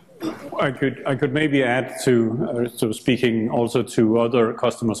 I could maybe add to speaking also to other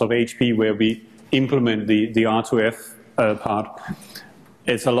customers of HP where we implement the R2F part.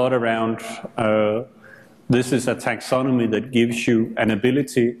 It's a lot around this is a taxonomy that gives you an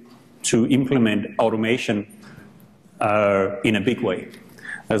ability to implement automation in a big way.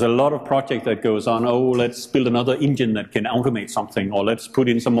 There's a lot of project that goes on, oh, let's build another engine that can automate something, or let's put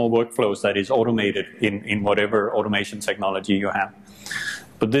in some more workflows that is automated in whatever automation technology you have.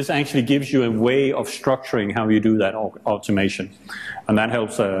 But this actually gives you a way of structuring how you do that automation. And that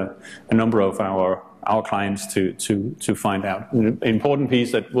helps a number of our clients to find out. An important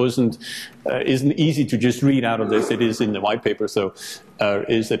piece that isn't easy to just read out of this, it is in the white paper, so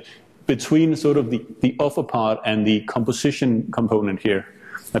is that between sort of the offer part and the composition component here,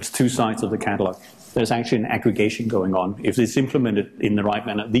 that's two sides of the catalog. There's actually an aggregation going on. If it's implemented in the right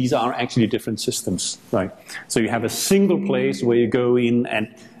manner, these are actually different systems, right? So you have a single place where you go in and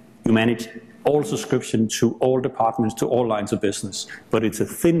you manage all subscription to all departments, to all lines of business. But it's a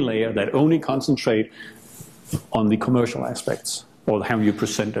thin layer that only concentrate on the commercial aspects or how you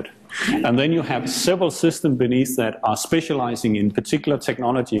present it. And then you have several systems beneath that are specializing in particular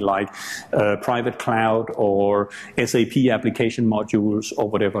technology like private cloud or SAP application modules or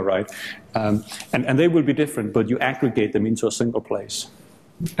whatever, right? And they will be different, but you aggregate them into a single place.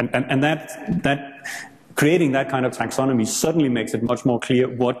 And that creating that kind of taxonomy suddenly makes it much more clear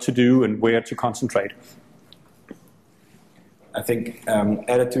what to do and where to concentrate. I think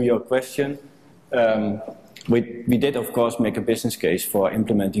added to your question, we did, of course, make a business case for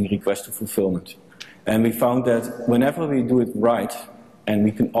implementing request to fulfillment. And we found that whenever we do it right, and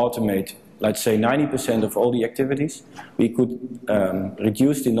we can automate, let's say, 90% of all the activities, we could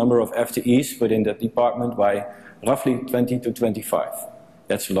reduce the number of FTEs within that department by roughly 20 to 25.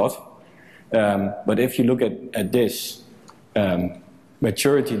 That's a lot. But if you look at this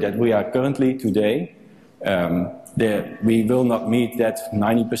maturity that we are currently today, we will not meet that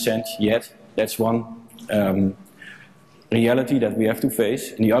 90% yet. That's one reality that we have to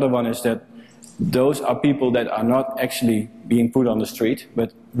face. And the other one is that those are people that are not actually being put on the street,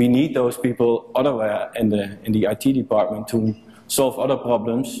 but we need those people otherwhere in the IT department to solve other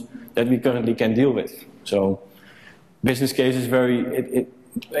problems that we currently can deal with. So business case is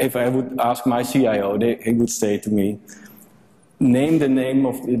if I would ask my CIO, he would say to me, name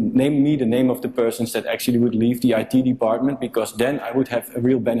me the name of the persons that actually would leave the IT department, because then I would have a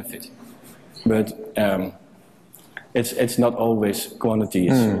real benefit. But it's not always quantity,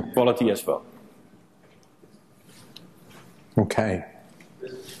 it's quality as well. Okay.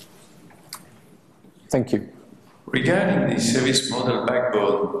 Thank you. Regarding the service model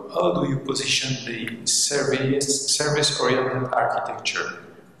backbone, how do you position the service-oriented architecture?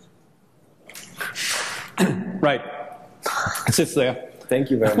 Right. It sits there. Thank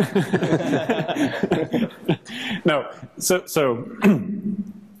you very much. No, so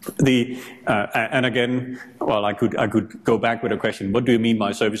and again, well, I could go back with a question. What do you mean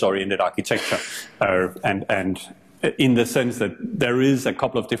by service-oriented architecture? And in the sense that there is a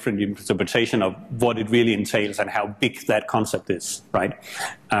couple of different interpretations of what it really entails and how big that concept is, right?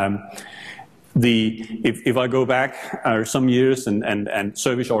 If I go back some years and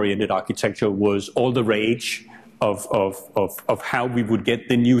service-oriented architecture was all the rage of how we would get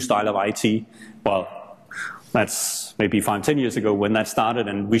the new style of IT, well, that's maybe 5-10 years ago when that started,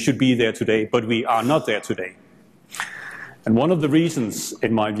 and we should be there today, but we are not there today. And one of the reasons,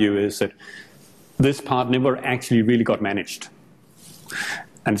 in my view, is that this part never actually really got managed.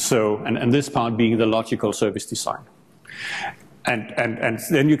 And so, and this part being the logical service design. And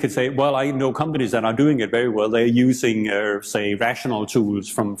then you could say, well, I know companies that are doing it very well. They're using, say, rational tools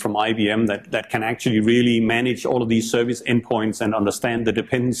from IBM that can actually really manage all of these service endpoints and understand the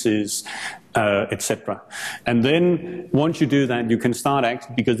dependencies, etc. And then once you do that, you can start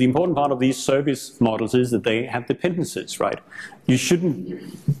acting, because the important part of these service models is that they have dependencies, right? You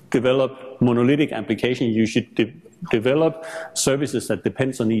shouldn't develop monolithic applications. You should develop services that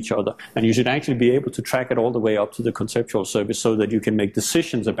depends on each other, and you should actually be able to track it all the way up to the conceptual service so that you can make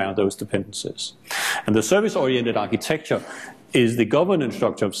decisions about those dependencies. And the service-oriented architecture is the governance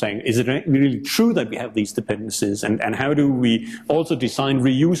structure of saying, is it really true that we have these dependencies, and how do we also design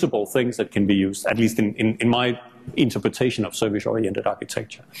reusable things that can be used, at least in my interpretation of service-oriented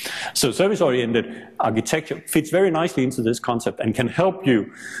architecture. So service-oriented architecture fits very nicely into this concept and can help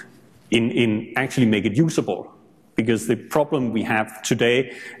you in actually make it usable. Because the problem we have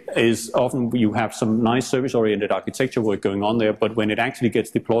today is often you have some nice service-oriented architecture work going on there, but when it actually gets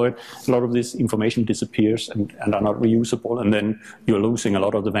deployed, a lot of this information disappears and are not reusable, and then you're losing a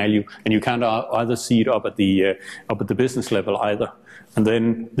lot of the value, and you can't either see it up at the business level either, and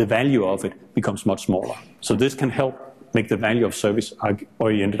then the value of it becomes much smaller. So this can help make the value of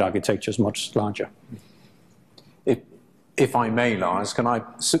service-oriented architectures much larger. If I may, Lars, can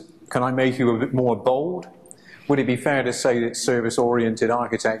I make you a bit more bold? Would it be fair to say that service-oriented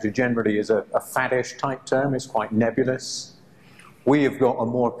architecture generally is a faddish type term? It's quite nebulous. We have got a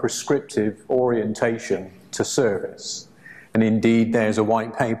more prescriptive orientation to service. And indeed, there's a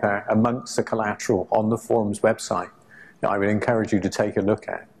white paper amongst the collateral on the forum's website that I would encourage you to take a look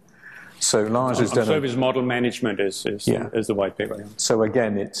at. So Lars has done service model management is the white paper. Yeah. So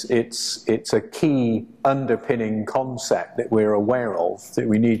again, it's a key underpinning concept that we're aware of that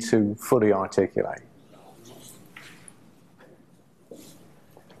we need to fully articulate.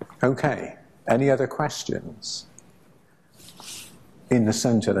 Okay, any other questions? In the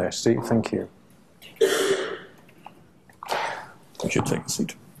center there, Steve, thank you. You should take a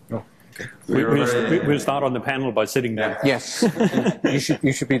seat. Oh, okay. We'll start on the panel by sitting down. Yes,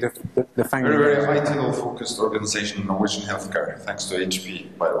 you should be the founder. Very ITIL-focused organization in Norwegian healthcare, thanks to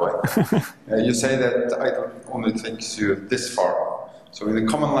HP, by the way. You say that ITIL only takes you this far. So in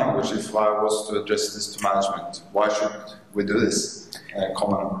the common language, if I was to address this to management, why should we do this?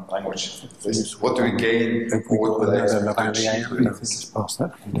 Common language. What do we gain? What will they expect to achieve with this?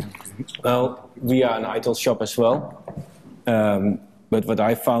 Well, we are an ITIL shop as well. But what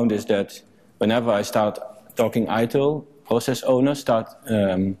I found is that whenever I start talking ITIL, process owners start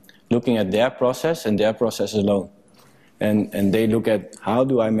looking at their process and their process alone. And they look at how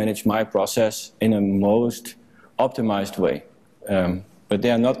do I manage my process in a most optimized way. But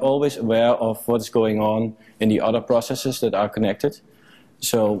they are not always aware of what's going on in the other processes that are connected.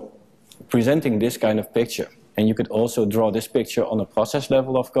 So presenting this kind of picture, and you could also draw this picture on a process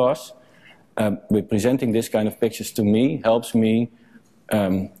level, of course, but presenting this kind of pictures to me helps me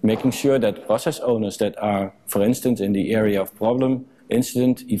making sure that process owners that are, for instance, in the area of problem,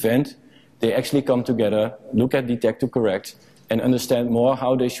 incident, event, they actually come together, look at detect to correct, and understand more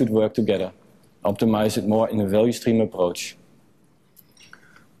how they should work together, optimize it more in a value stream approach.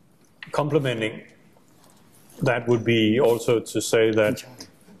 Complementing that would be also to say that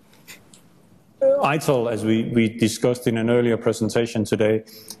ITIL, as we discussed in an earlier presentation today,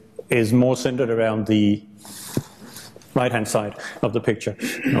 is more centered around the right-hand side of the picture.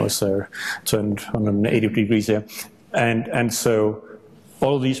 I was turned 180 degrees here. And so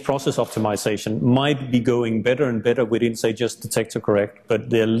all of these process optimization might be going better and better within, say, just detect to correct,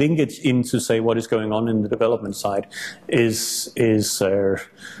 but their linkage into, say, what is going on in the development side is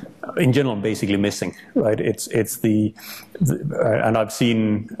in general basically missing, right? It's the and I've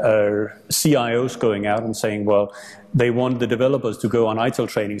seen CIOs going out and saying, well, they want the developers to go on ITIL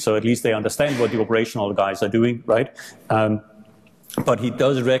training, so at least they understand what the operational guys are doing, right? But he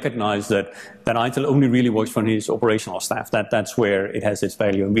does recognize that ITIL only really works for his operational staff. That's where it has its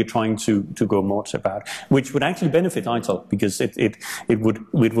value, and we're trying to go more about, which would actually benefit ITIL because it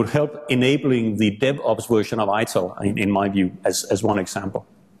would help enabling the DevOps version of ITIL, in my view, as one example.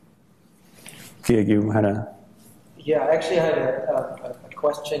 Georg, you had a... Yeah, I actually had a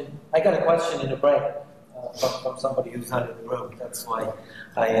question. I got a question in a break from somebody who's not in the room. That's why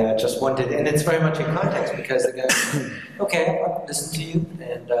I just wanted, and it's very much in context because the guy, okay, I've listened to you,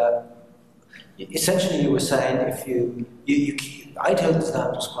 and essentially you were saying if ITIL does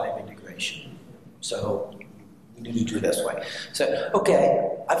not describe integration, so we need to do it this way. So, okay,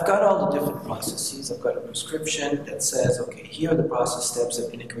 I've got all the different processes. I've got a prescription that says, okay, here are the process steps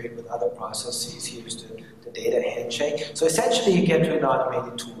that integrate with other processes. Here's the data handshake. So essentially you get to an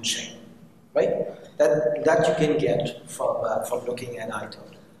automated tool chain. right? That you can get from looking at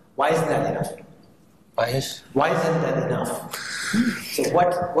ITIL. Why isn't that enough? Why isn't that enough? So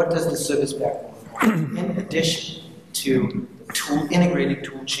what does the service backbone offer in addition to the integrated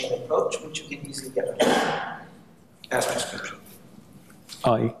tool chain approach, which you can easily get as prescription?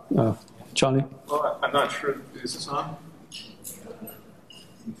 Charlie? Well, I'm not sure. Is this on?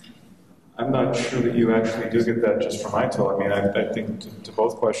 I'm not sure that you actually do get that just from ITIL. I mean, I think to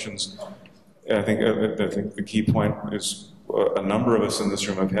both questions, I think the key point is a number of us in this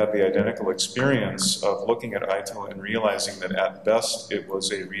room have had the identical experience of looking at ITIL and realizing that at best it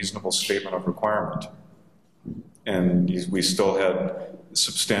was a reasonable statement of requirement. And we still had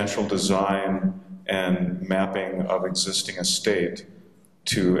substantial design and mapping of existing estate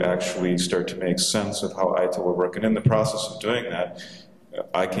to actually start to make sense of how ITIL will work. And in the process of doing that,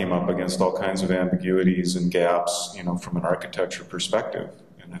 I came up against all kinds of ambiguities and gaps, you know, from an architecture perspective.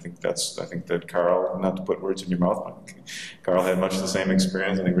 And I think that Carl, not to put words in your mouth, but Carl had much the same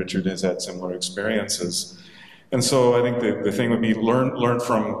experience. I think Richard has had similar experiences. And so I think the thing would be learn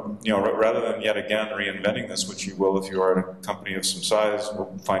from, you know, rather than yet again reinventing this, which you will if you are at a company of some size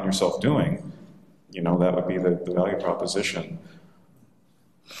will find yourself doing, you know, that would be the value proposition.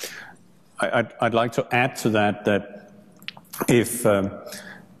 I'd like to add to that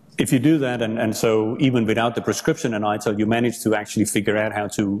if you do that, and so even without the prescription in ITIL, you manage to actually figure out how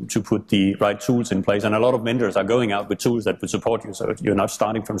to put the right tools in place. And a lot of vendors are going out with tools that would support you, so you're not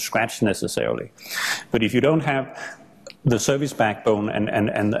starting from scratch necessarily. But if you don't have the service backbone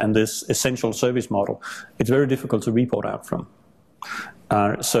and this essential service model, it's very difficult to report out from.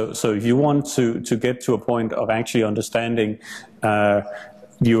 So if you want to get to a point of actually understanding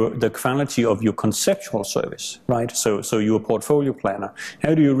the quality of your conceptual service, right? So your portfolio planner,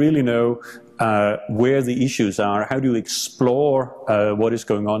 how do you really know where the issues are? How do you explore what is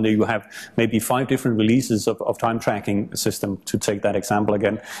going on there? You have maybe 5 different releases of time tracking system, to take that example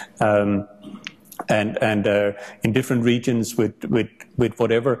again, and in different regions with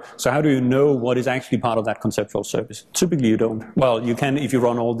whatever. So how do you know what is actually part of that conceptual service? Typically you don't. Well, you can if you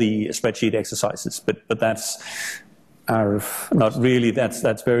run all the spreadsheet exercises, but that's not really,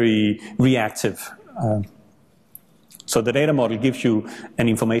 that's very reactive. So the data model gives you an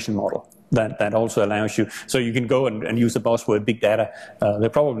information model that also allows you, so you can go and use the buzzword big data. They're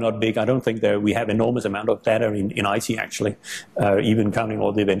probably not big. I don't think we have enormous amount of data in IT actually, even counting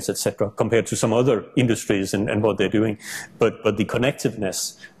all the events, etc., compared to some other industries and what they're doing. But the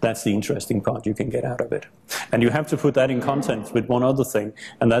connectiveness, that's the interesting part you can get out of it. And you have to put that in context with one other thing,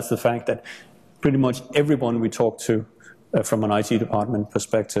 and that's the fact that pretty much everyone we talk to from an IT department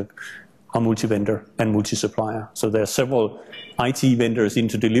perspective are multi-vendor and multi-supplier. So there are several IT vendors in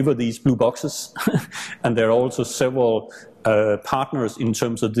to deliver these blue boxes, and there are also several partners in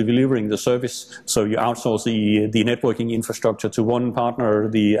terms of delivering the service. So you outsource the networking infrastructure to one partner,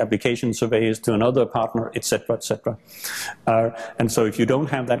 the application surveys to another partner, etc., etc. And so if you don't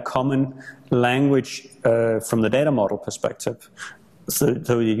have that common language from the data model perspective,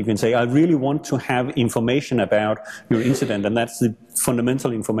 so you can say, I really want to have information about your incident, and that's the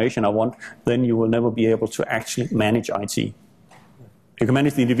fundamental information I want, then you will never be able to actually manage IT. You can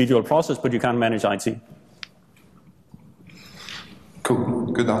manage the individual process, but you can't manage IT.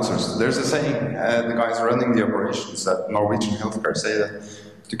 Cool, good answers. There's a saying, the guys running the operations at Norwegian Healthcare say that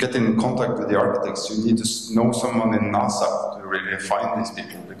to get in contact with the architects, you need to know someone in NASA to really find these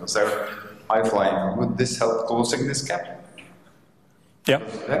people, because they're high-flying. Would this help closing this gap? Yeah.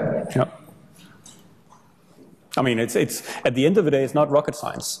 Yeah. I mean, it's at the end of the day, it's not rocket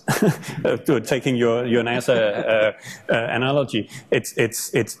science. Taking your NASA analogy,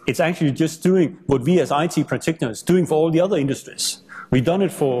 it's actually just doing what we as IT practitioners doing for all the other industries. We've done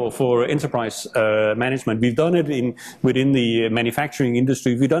it for enterprise management. We've done it within the manufacturing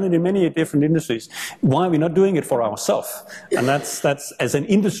industry. We've done it in many different industries. Why are we not doing it for ourselves? And that's as an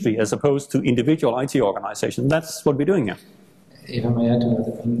industry as opposed to individual IT organizations. That's what we're doing here. If I may add to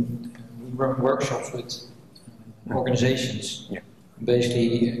that, I mean, we run workshops with organizations,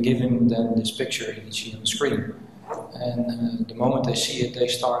 basically giving them this picture that you see on the screen. And the moment they see it, they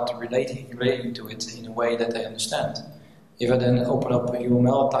start relating to it in a way that they understand. If I then open up a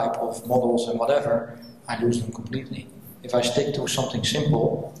UML type of models and whatever, I lose them completely. If I stick to something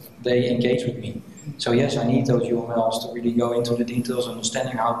simple, they engage with me. So yes, I need those UMLs to really go into the details,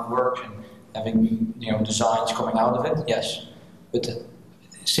 understanding how it works and having, you know, designs coming out of it, yes. But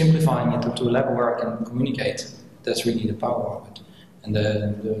simplifying it to a level where I can communicate, that's really the power of it. And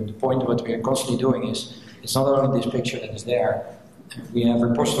the point of what we are constantly doing is, it's not only this picture that is there, we have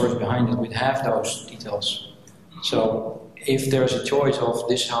repositories behind it with half those details. So if there's a choice of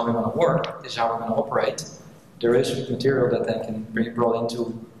this is how we're going to work, this is how we're going to operate, there is material that they can be brought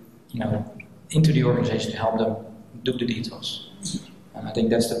into, into the organization to help them do the details. And I think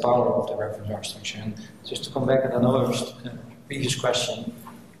that's the power of the reference architecture. And just to come back to another previous question,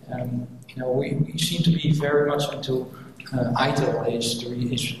 we seem to be very much into ITIL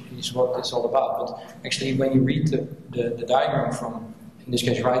is what it's all about. But actually, when you read the diagram from, in this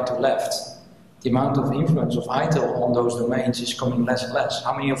case, right to left, the amount of influence of ITIL on those domains is coming less and less.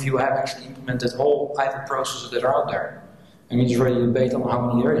 How many of you have actually implemented whole ITIL processes that are out there? I mean, there's already a debate on how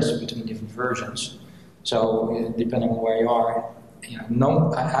many there is between different versions. So, depending on where you are, I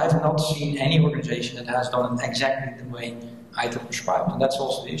have not seen any organization that has done it exactly the way ITIL prescribed. And that's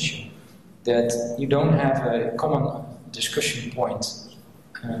also the issue, that you don't have a common discussion point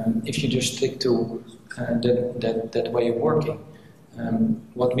if you just stick to that way of working.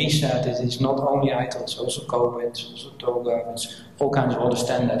 What we said is it's not only ITIL, it's also COVID, it's also TOGA, it's all kinds of other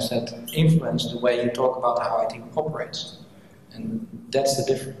standards that influence the way you talk about how IT operates. And that's the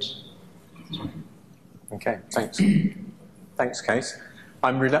difference. Okay, thanks. Thanks, Kees.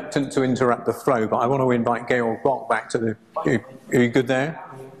 I'm reluctant to interrupt the flow, but I want to invite Georg Bock back to the... Are you good there?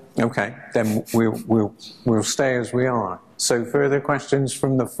 Okay, then we'll stay as we are. So further questions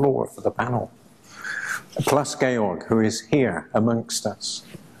from the floor for the panel? Plus Georg, who is here amongst us.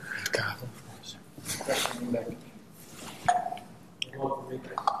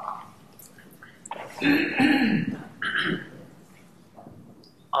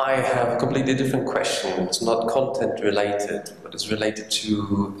 I have a completely different question. It's not content related, but it's related to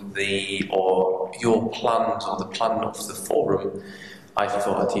your plans or the plan of the forum,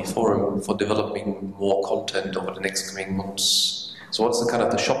 IT4IT forum, for developing more content over the next coming months. So what's the kind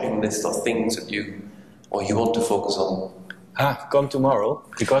of the shopping list of things that you want to focus on? Come tomorrow,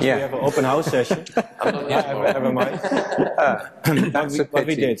 because we have an open house session. I'm not here tomorrow. Never mind. What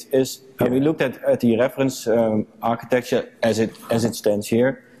we did is we looked at the reference architecture as it stands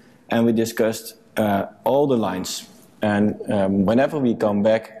here, and we discussed all the lines. And whenever we come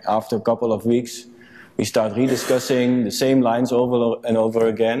back after a couple of weeks, we start rediscussing the same lines over and over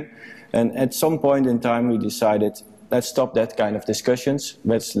again. And at some point in time, we decided, let's stop that kind of discussions.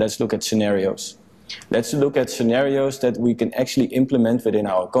 Let's look at scenarios. Let's look at scenarios that we can actually implement within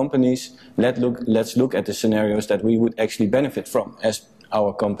our companies. Let's look at the scenarios that we would actually benefit from as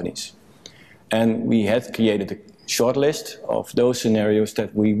our companies. And we had created a short list of those scenarios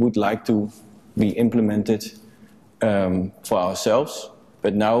that we would like to be implemented for ourselves.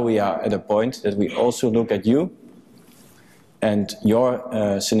 But now we are at a point that we also look at you and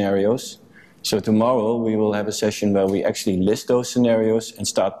your scenarios. So tomorrow we will have a session where we actually list those scenarios and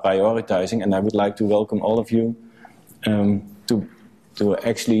start prioritizing, and I would like to welcome all of you to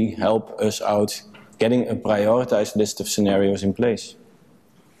actually help us out getting a prioritized list of scenarios in place.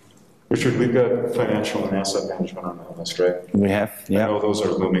 Richard, we've got financial and asset management on that list, right? We have, yeah. I know those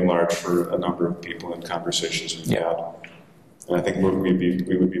are looming large for a number of people in conversations we've had. And I think we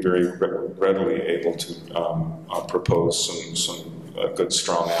would be very readily able to propose some good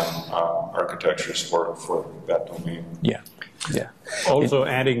strong architectures for that domain. Yeah. Also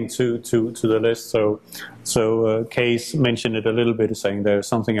adding to the list, so Kees mentioned it a little bit, saying there's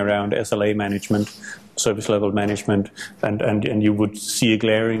something around SLA management, service level management, and you would see a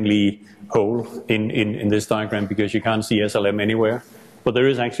glaringly hole in this diagram because you can't see SLM anywhere. But there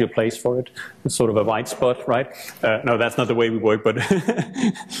is actually a place for it. It's sort of a white spot, right? No, that's not the way we work, but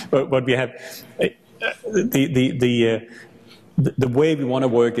but we have the way we want to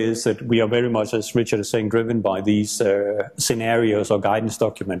work is that we are very much, as Richard is saying, driven by these scenarios or guidance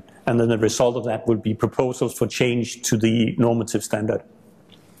document, and then the result of that will be proposals for change to the normative standard.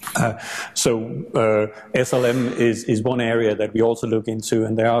 SLM is one area that we also look into,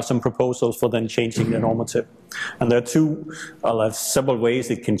 and there are some proposals for then changing the normative. And there are several ways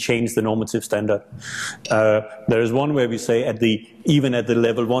it can change the normative standard. There is one where we say even at the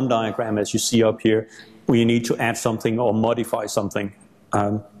level 1 diagram, as you see up here, we need to add something or modify something.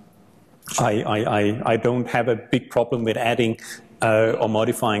 I don't have a big problem with adding or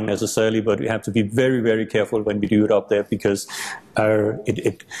modifying necessarily, but we have to be very, very careful when we do it up there, because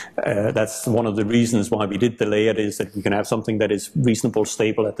that's one of the reasons why we did the layer, is that we can have something that is reasonable,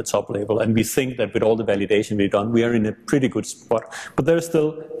 stable at the top level. And we think that with all the validation we've done, we are in a pretty good spot. But there are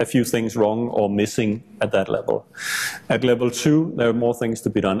still a few things wrong or missing at that level. At level 2, there are more things to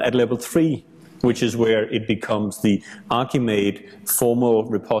be done. At level 3, which is where it becomes the Achmea formal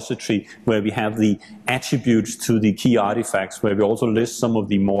repository, where we have the attributes to the key artifacts, where we also list some of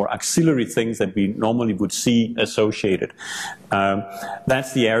the more auxiliary things that we normally would see associated.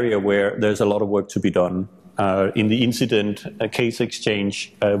 That's the area where there's a lot of work to be done. In the incident case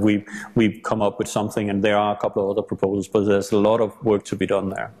exchange, we've come up with something, and there are a couple of other proposals, but there's a lot of work to be done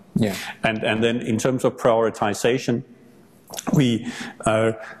there. Yeah. And then in terms of prioritization,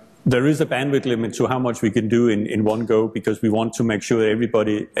 there is a bandwidth limit to how much we can do in one go, because we want to make sure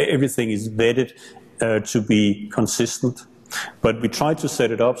everything is vetted to be consistent. But we try to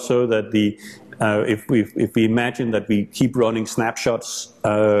set it up so that if we imagine that we keep running snapshots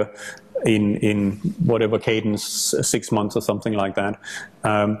in whatever cadence, 6 months or something like that,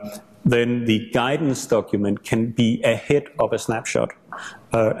 then the guidance document can be ahead of a snapshot.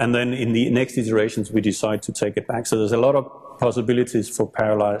 And then in the next iterations, we decide to take it back. So there's a lot of possibilities for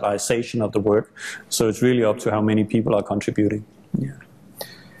parallelization of the work. So it's really up to how many people are contributing. Yeah.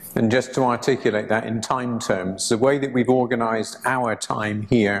 And just to articulate that in time terms, the way that we've organized our time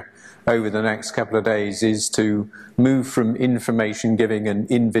here over the next couple of days is to move from information giving and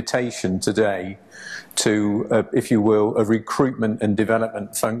invitation today to, if you will, a recruitment and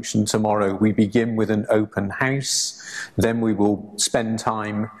development function tomorrow. We begin with an open house, then we will spend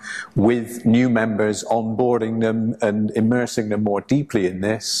time with new members, onboarding them and immersing them more deeply in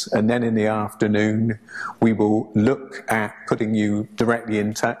this, and then in the afternoon we will look at putting you directly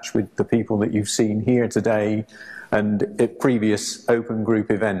in touch with the people that you've seen here today and at previous open group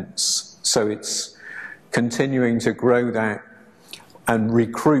events. So it's continuing to grow that and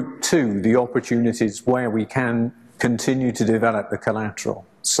recruit to the opportunities where we can continue to develop the collateral.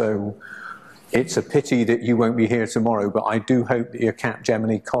 So it's a pity that you won't be here tomorrow, but I do hope that your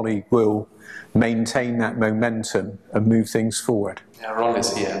Capgemini colleague will maintain that momentum and move things forward. Yeah, Ron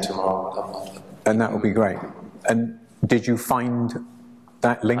is here tomorrow. And that will be great. And did you find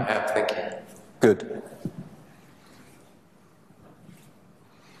that link? I have, thank you. Good.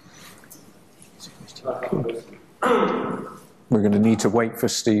 We're going to need to wait for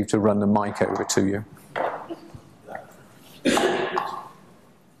Steve to run the mic over to you.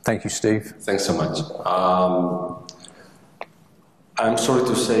 Thank you, Steve. Thanks so much. I'm sorry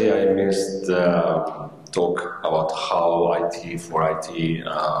to say I missed the talk about how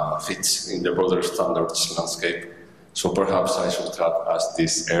IT4IT fits in the broader standards landscape. So perhaps I should have asked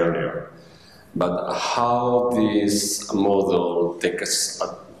this earlier. But how this model takes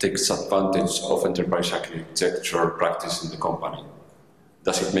advantage of enterprise architecture practice in the company?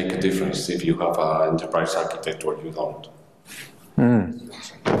 Does it make a difference if you have an enterprise architect or you don't?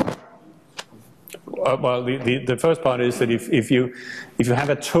 Well, the first part is that if you have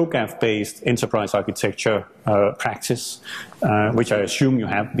a TOGAF-based enterprise architecture practice, which I assume you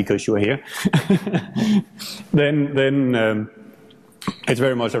have because you are here, then it's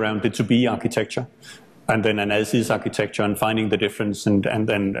very much around the to-be architecture, and then an as-is architecture, and finding the difference, and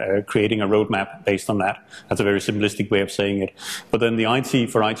then creating a roadmap based on that. That's a very simplistic way of saying it. But then the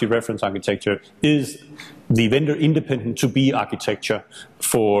IT4IT reference architecture is the vendor-independent to-be architecture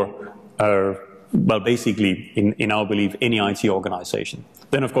for, well, basically, in our belief, any IT organization.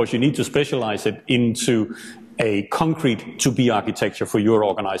 Then, of course, you need to specialize it into a concrete to-be architecture for your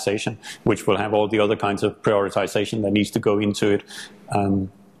organization, which will have all the other kinds of prioritization that needs to go into it.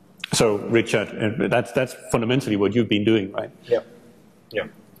 So, Richard, that's fundamentally what you've been doing, right? Yeah. Yeah.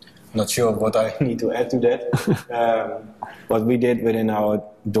 Not sure what I need to add to that. What we did within our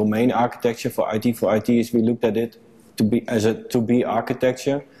domain architecture for IT4IT is we looked at it as a to-be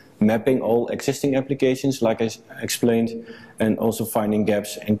architecture, mapping all existing applications, like I explained, and also finding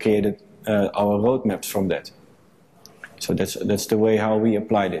gaps, and created our roadmaps from that. So that's the way how we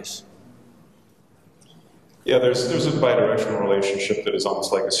apply this. Yeah, there's a bidirectional relationship that is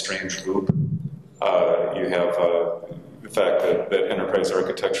almost like a strange loop. You have the fact that enterprise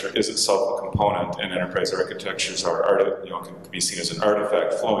architecture is itself a component, and enterprise architectures can be seen as an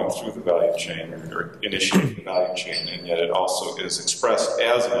artifact flowing through the value chain or initiating the value chain, and yet it also is expressed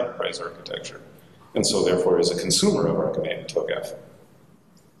as an enterprise architecture, and so therefore is a consumer of Achmea and TOGAF.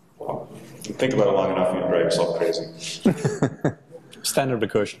 Well, think about it long enough, you drive yourself crazy. Standard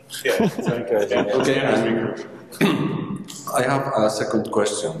recursion. Yeah, standard recursion. Okay, I have a second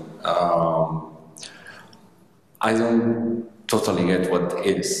question. I don't totally get what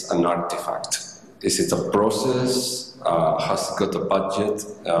is an artifact. Is it a process? Has it got a budget?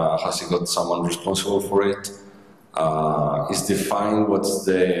 Has it got someone responsible for it? Is defined what's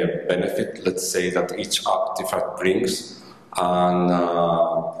the benefit, let's say, that each artifact brings? And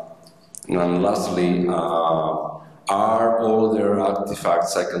lastly, are all their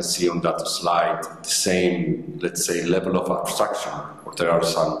artifacts I can see on that slide the same, let's say, level of abstraction, or there are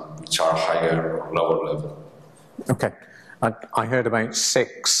some which are higher or lower level? Okay, I heard about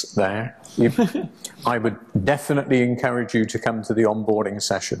 6 there. I would definitely encourage you to come to the onboarding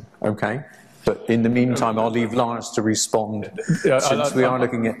session, okay? But in the meantime, I'll leave Lars to respond, since we are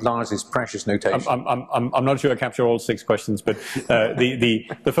looking at Lars's precious notation. I'm not sure I capture all 6 questions, but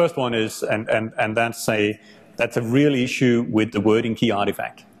the first one is, and that's a real issue with the wording key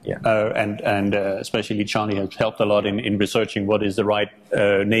artifact. Yeah. And especially Charlie has helped a lot in researching what is the right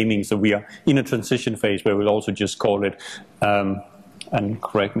naming. So we are in a transition phase where we'll also just call it, and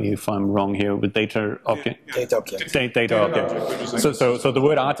correct me if I'm wrong here, with data object. Data object. Data object. So the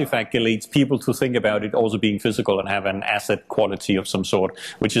word artifact leads people to think about it also being physical and have an asset quality of some sort,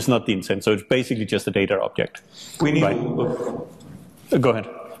 which is not the intent. So it's basically just a data object. We need Go ahead.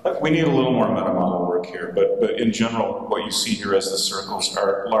 We need a little more meta model work here, but in general, what you see here as the circles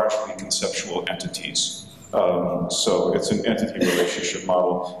are largely conceptual entities. So it's an entity relationship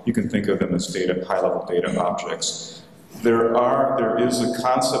model. You can think of them as high-level data objects. There is a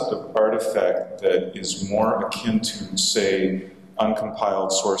concept of artifact that is more akin to, say,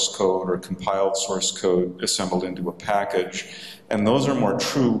 uncompiled source code or compiled source code assembled into a package, and those are more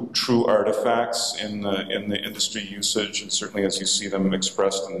true artifacts in the industry usage, and certainly as you see them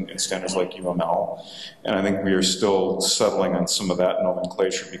expressed in standards like UML. And I think we are still settling on some of that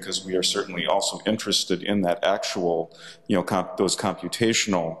nomenclature because we are certainly also interested in that actual, those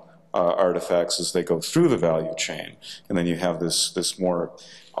computational artifacts as they go through the value chain. And then you have this more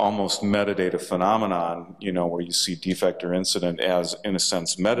almost metadata phenomenon, where you see defect or incident as, in a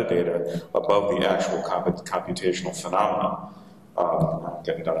sense, metadata above the actual computational phenomenon. I'm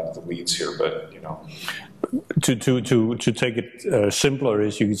getting down into the weeds here, but To take it simpler,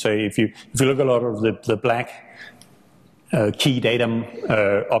 is you could say if you look at a lot of the black key datum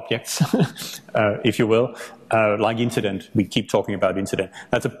objects, if you will, like incident. We keep talking about incident.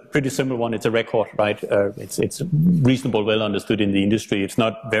 That's a pretty simple one. It's a record, right? It's reasonable, well understood in the industry. It's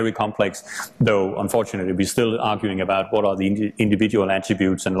not very complex, though. Unfortunately, we're still arguing about what are the individual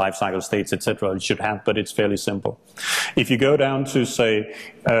attributes and lifecycle states, etc. It should have, but it's fairly simple. If you go down to say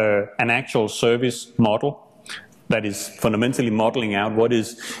an actual service model, that is fundamentally modeling out what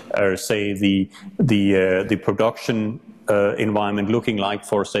is, say, the production environment looking like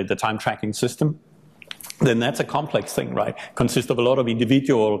for, say, the time tracking system, then that's a complex thing, right? Consists of a lot of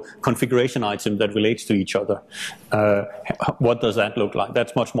individual configuration items that relates to each other. What does that look like?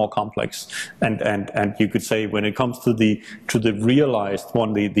 That's much more complex. And you could say when it comes to the realized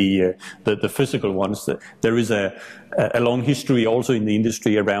one, the physical ones, there is a long history also in the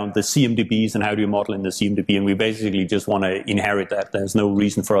industry around the CMDBs and how do you model in the CMDB, and we basically just want to inherit that. There's no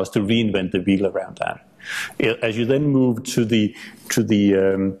reason for us to reinvent the wheel around that. As you then move to the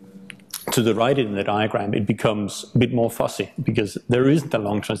right in the diagram, it becomes a bit more fussy because there isn't a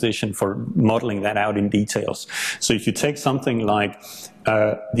long transition for modeling that out in details. So if you take something like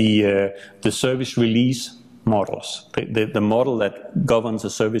the service release models, the model that governs a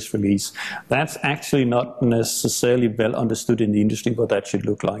service release, that's actually not necessarily well understood in the industry what that should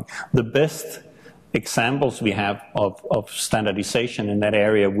look like. The best examples we have of standardization in that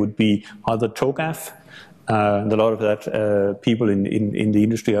area would be either TOGAF, and a lot of that people in the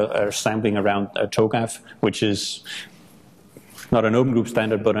industry are sampling around TOGAF, which is not an open group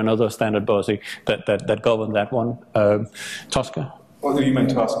standard, but another standard body that govern that one. Tosca? Oh, you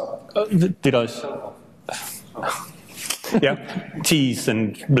meant Tosca. Did I? Yeah, T's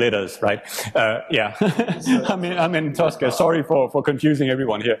and letters, right? Yeah, I mean Tosca. Sorry for confusing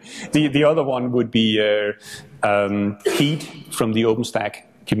everyone here. The other one would be Heat from the OpenStack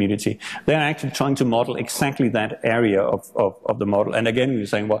community. They're actually trying to model exactly that area of the model. And again, we're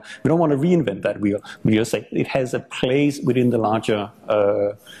saying, well, we don't want to reinvent that wheel. We just say it has a place within the larger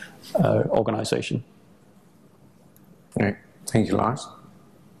organization. Okay. Thank you, Lars.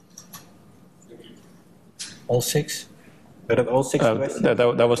 All 6? All 6 questions?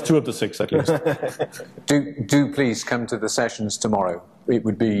 That was 2 of the 6 at least. Do please come to the sessions tomorrow. It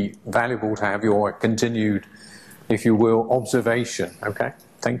would be valuable to have your continued, if you will, observation. Okay?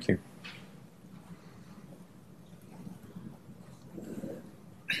 Thank you.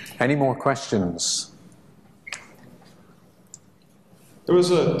 Any more questions? There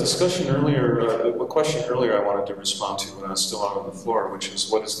was a discussion earlier, a question earlier I wanted to respond to when I was still out on the floor, which is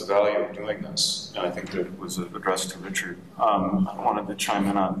what is the value of doing this? And I think that was addressed to Richard. I wanted to chime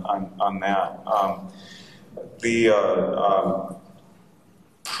in on that.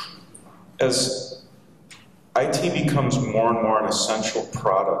 As IT becomes more and more an essential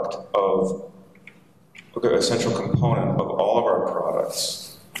product essential component of all of our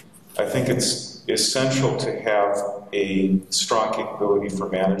products, I think it's essential to have a strong capability for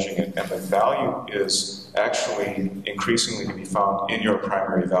managing it, and the value is actually increasingly to be found in your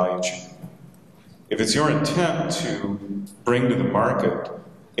primary value chain. If it's your intent to bring to the market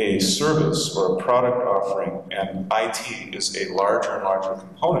a service or a product offering, and IT is a larger and larger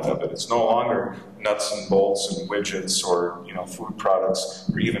component of it. It's no longer nuts and bolts and widgets, or food products,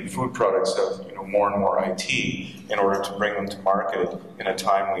 or even food products have more and more IT in order to bring them to market in a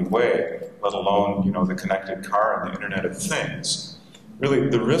timely way, let alone the connected car and the Internet of Things. Really,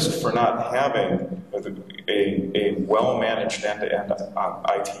 the risk for not having a well-managed end-to-end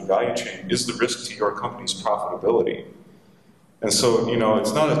IT value chain is the risk to your company's profitability. And so,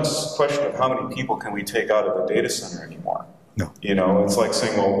 it's not a question of how many people can we take out of the data center anymore. No. It's like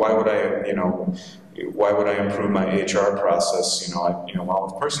saying, well, why would I improve my HR process? Well,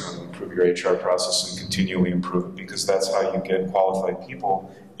 of course you're going to improve your HR process and continually improve it, because that's how you get qualified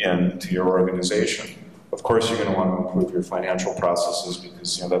people into your organization. Of course you're going to want to improve your financial processes,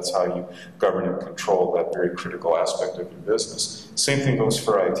 because that's how you govern and control that very critical aspect of your business. Same thing goes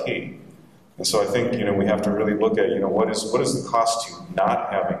for IT. And so I think we have to really look at what is the cost to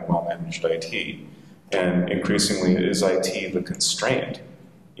not having well-managed IT, and increasingly is IT the constraint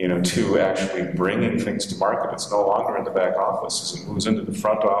to actually bringing things to market. It's no longer in the back office. As it moves into the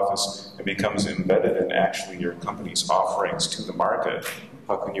front office and becomes embedded in actually your company's offerings to the market,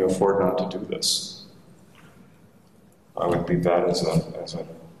 how can you afford not to do this? I would leave that as a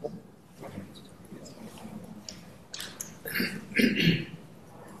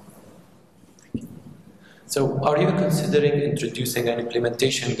So are you considering introducing an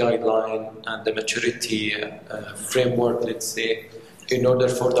implementation guideline and the maturity framework, let's say, in order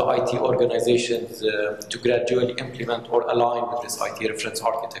for the IT organizations to gradually implement or align with this IT reference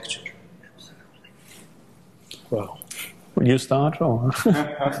architecture? Well, will you start? Or?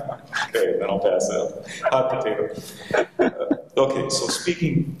 Okay, then I'll pass it. Hot potato. Okay, so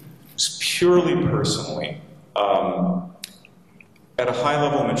speaking purely personally, at a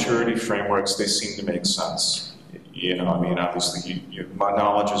high-level maturity frameworks, they seem to make sense. Obviously, my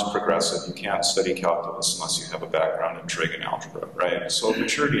knowledge is progressive. You can't study calculus unless you have a background in trig and algebra, right? So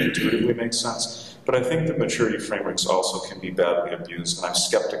maturity intuitively makes sense. But I think that maturity frameworks also can be badly abused, and I'm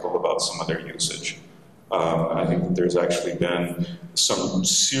skeptical about some of their usage. I think that there's actually been some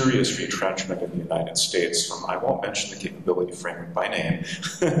serious retrenchment in the United States from, I won't mention the capability framework by name,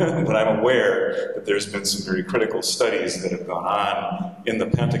 but I'm aware that there's been some very critical studies that have gone on in the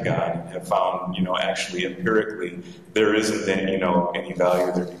Pentagon and have found, actually empirically, there isn't any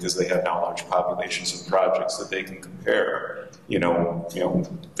value there, because they have now large populations of projects that they can compare. Did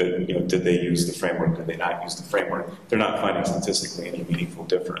they use the framework? Did they not use the framework? They're not finding statistically any meaningful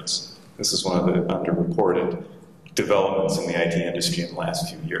difference. This is one of the underreported developments in the IT industry in the last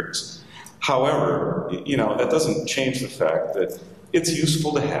few years. However, that doesn't change the fact that it's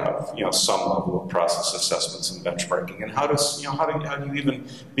useful to have, some level of process assessments and benchmarking. And how do you even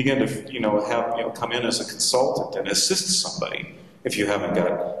begin to, come in as a consultant and assist somebody if you haven't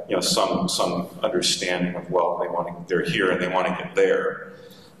got, some understanding of, well, they're here and they want to get there.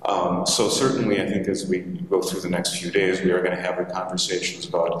 So certainly, I think as we go through the next few days, we are going to have the conversations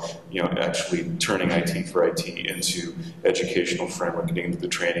about, actually turning IT4IT into educational framework, getting into the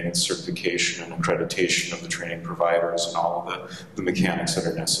training and certification and accreditation of the training providers and all of the mechanics that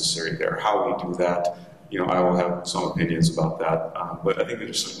are necessary there. How we do that, I will have some opinions about that, but I think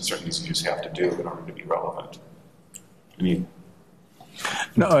there's certain things you just have to do in order to be relevant.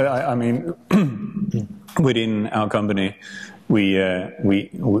 No, I mean, within our company, we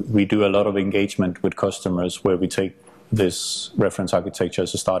do a lot of engagement with customers where we take this reference architecture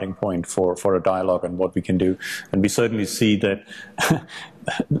as a starting point for a dialogue on what we can do. And we certainly see that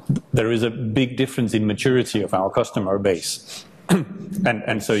there is a big difference in maturity of our customer base.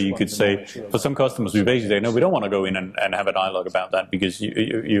 And so you could say, for some customers, we basically say, no, we don't want to go in and have a dialogue about that, because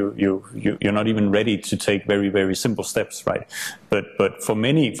you're not even ready to take very, very simple steps, right? But for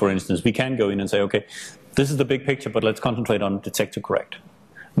many, for instance, we can go in and say, okay, this is the big picture, but let's concentrate on detect to correct.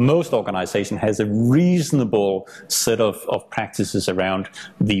 Most organization has a reasonable set of practices around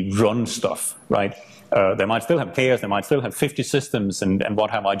the run stuff, right? They might still have chaos, they might still have 50 systems and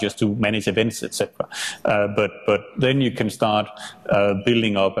what have I, just to manage events, etc. But then you can start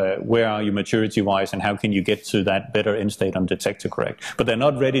building up where are you maturity-wise and how can you get to that better end state on detect to correct. But they're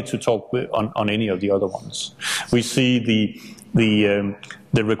not ready to talk on any of the other ones. We see the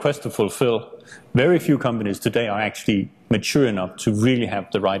request to fulfill. Very few companies today are actually mature enough to really have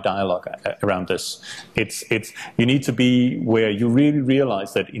the right dialogue around this. You need to be where you really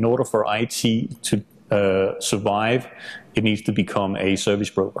realize that in order for IT to survive, it needs to become a service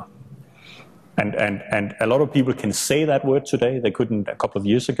broker. And a lot of people can say that word today. They couldn't a couple of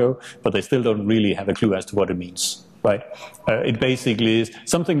years ago, but they still don't really have a clue as to what it means. right? It basically is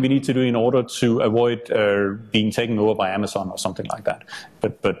something we need to do in order to avoid being taken over by Amazon or something like that.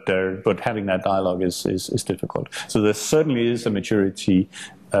 But having that dialogue is difficult. So there certainly is a maturity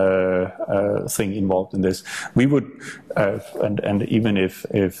thing involved in this. We would, and even if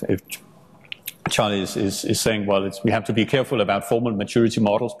Charlie is saying, well, we have to be careful about formal maturity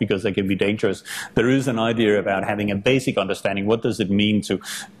models because they can be dangerous. There is an idea about having a basic understanding. What does it mean to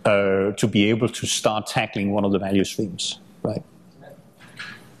be able to start tackling one of the value streams, right?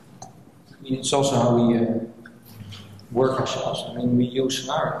 I mean, it's also how we work ourselves. I mean, we use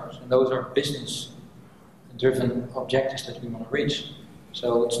scenarios, and those are business-driven objectives that we want to reach.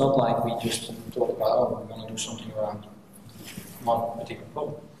 So it's not like we just thought about, oh, we want to do something around one particular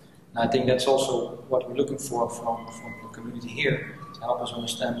problem. And I think that's also what we're looking for from the community here, to help us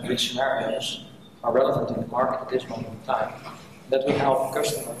understand which scenarios are relevant in the market at this moment in time. That will help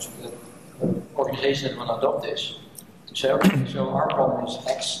customers, the organizations that will adopt this, to say, okay, so our problem is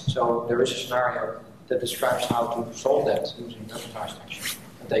X, so there is a scenario that describes how to solve that using advertised action,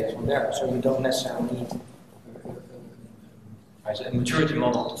 and take it from there. So you don't necessarily need a maturity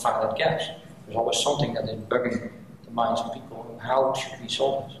model to find out gaps. There's always something that is bugging the minds of people. How should we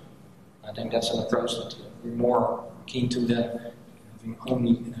solve this? I think that's an approach that we're more keen to than having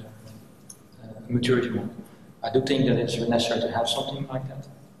only a maturity model. I do think that it's necessary to have something like that,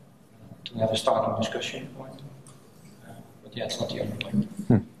 to have a starting discussion point. But yeah, it's not the only point.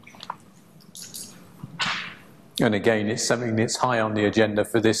 And again, it's something that's high on the agenda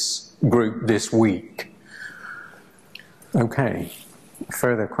for this group this week. Okay,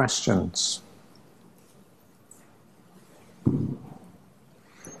 further questions?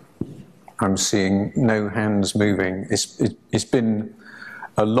 I'm seeing no hands moving. It's been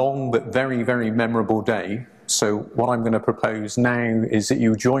a long but very, very memorable day. So what I'm going to propose now is that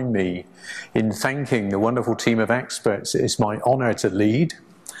you join me in thanking the wonderful team of experts it's my honour to lead.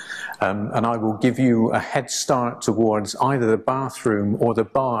 And I will give you a head start towards either the bathroom or the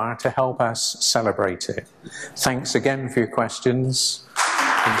bar to help us celebrate it. Thanks again for your questions,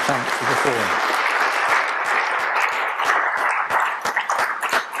 and thanks for the forum.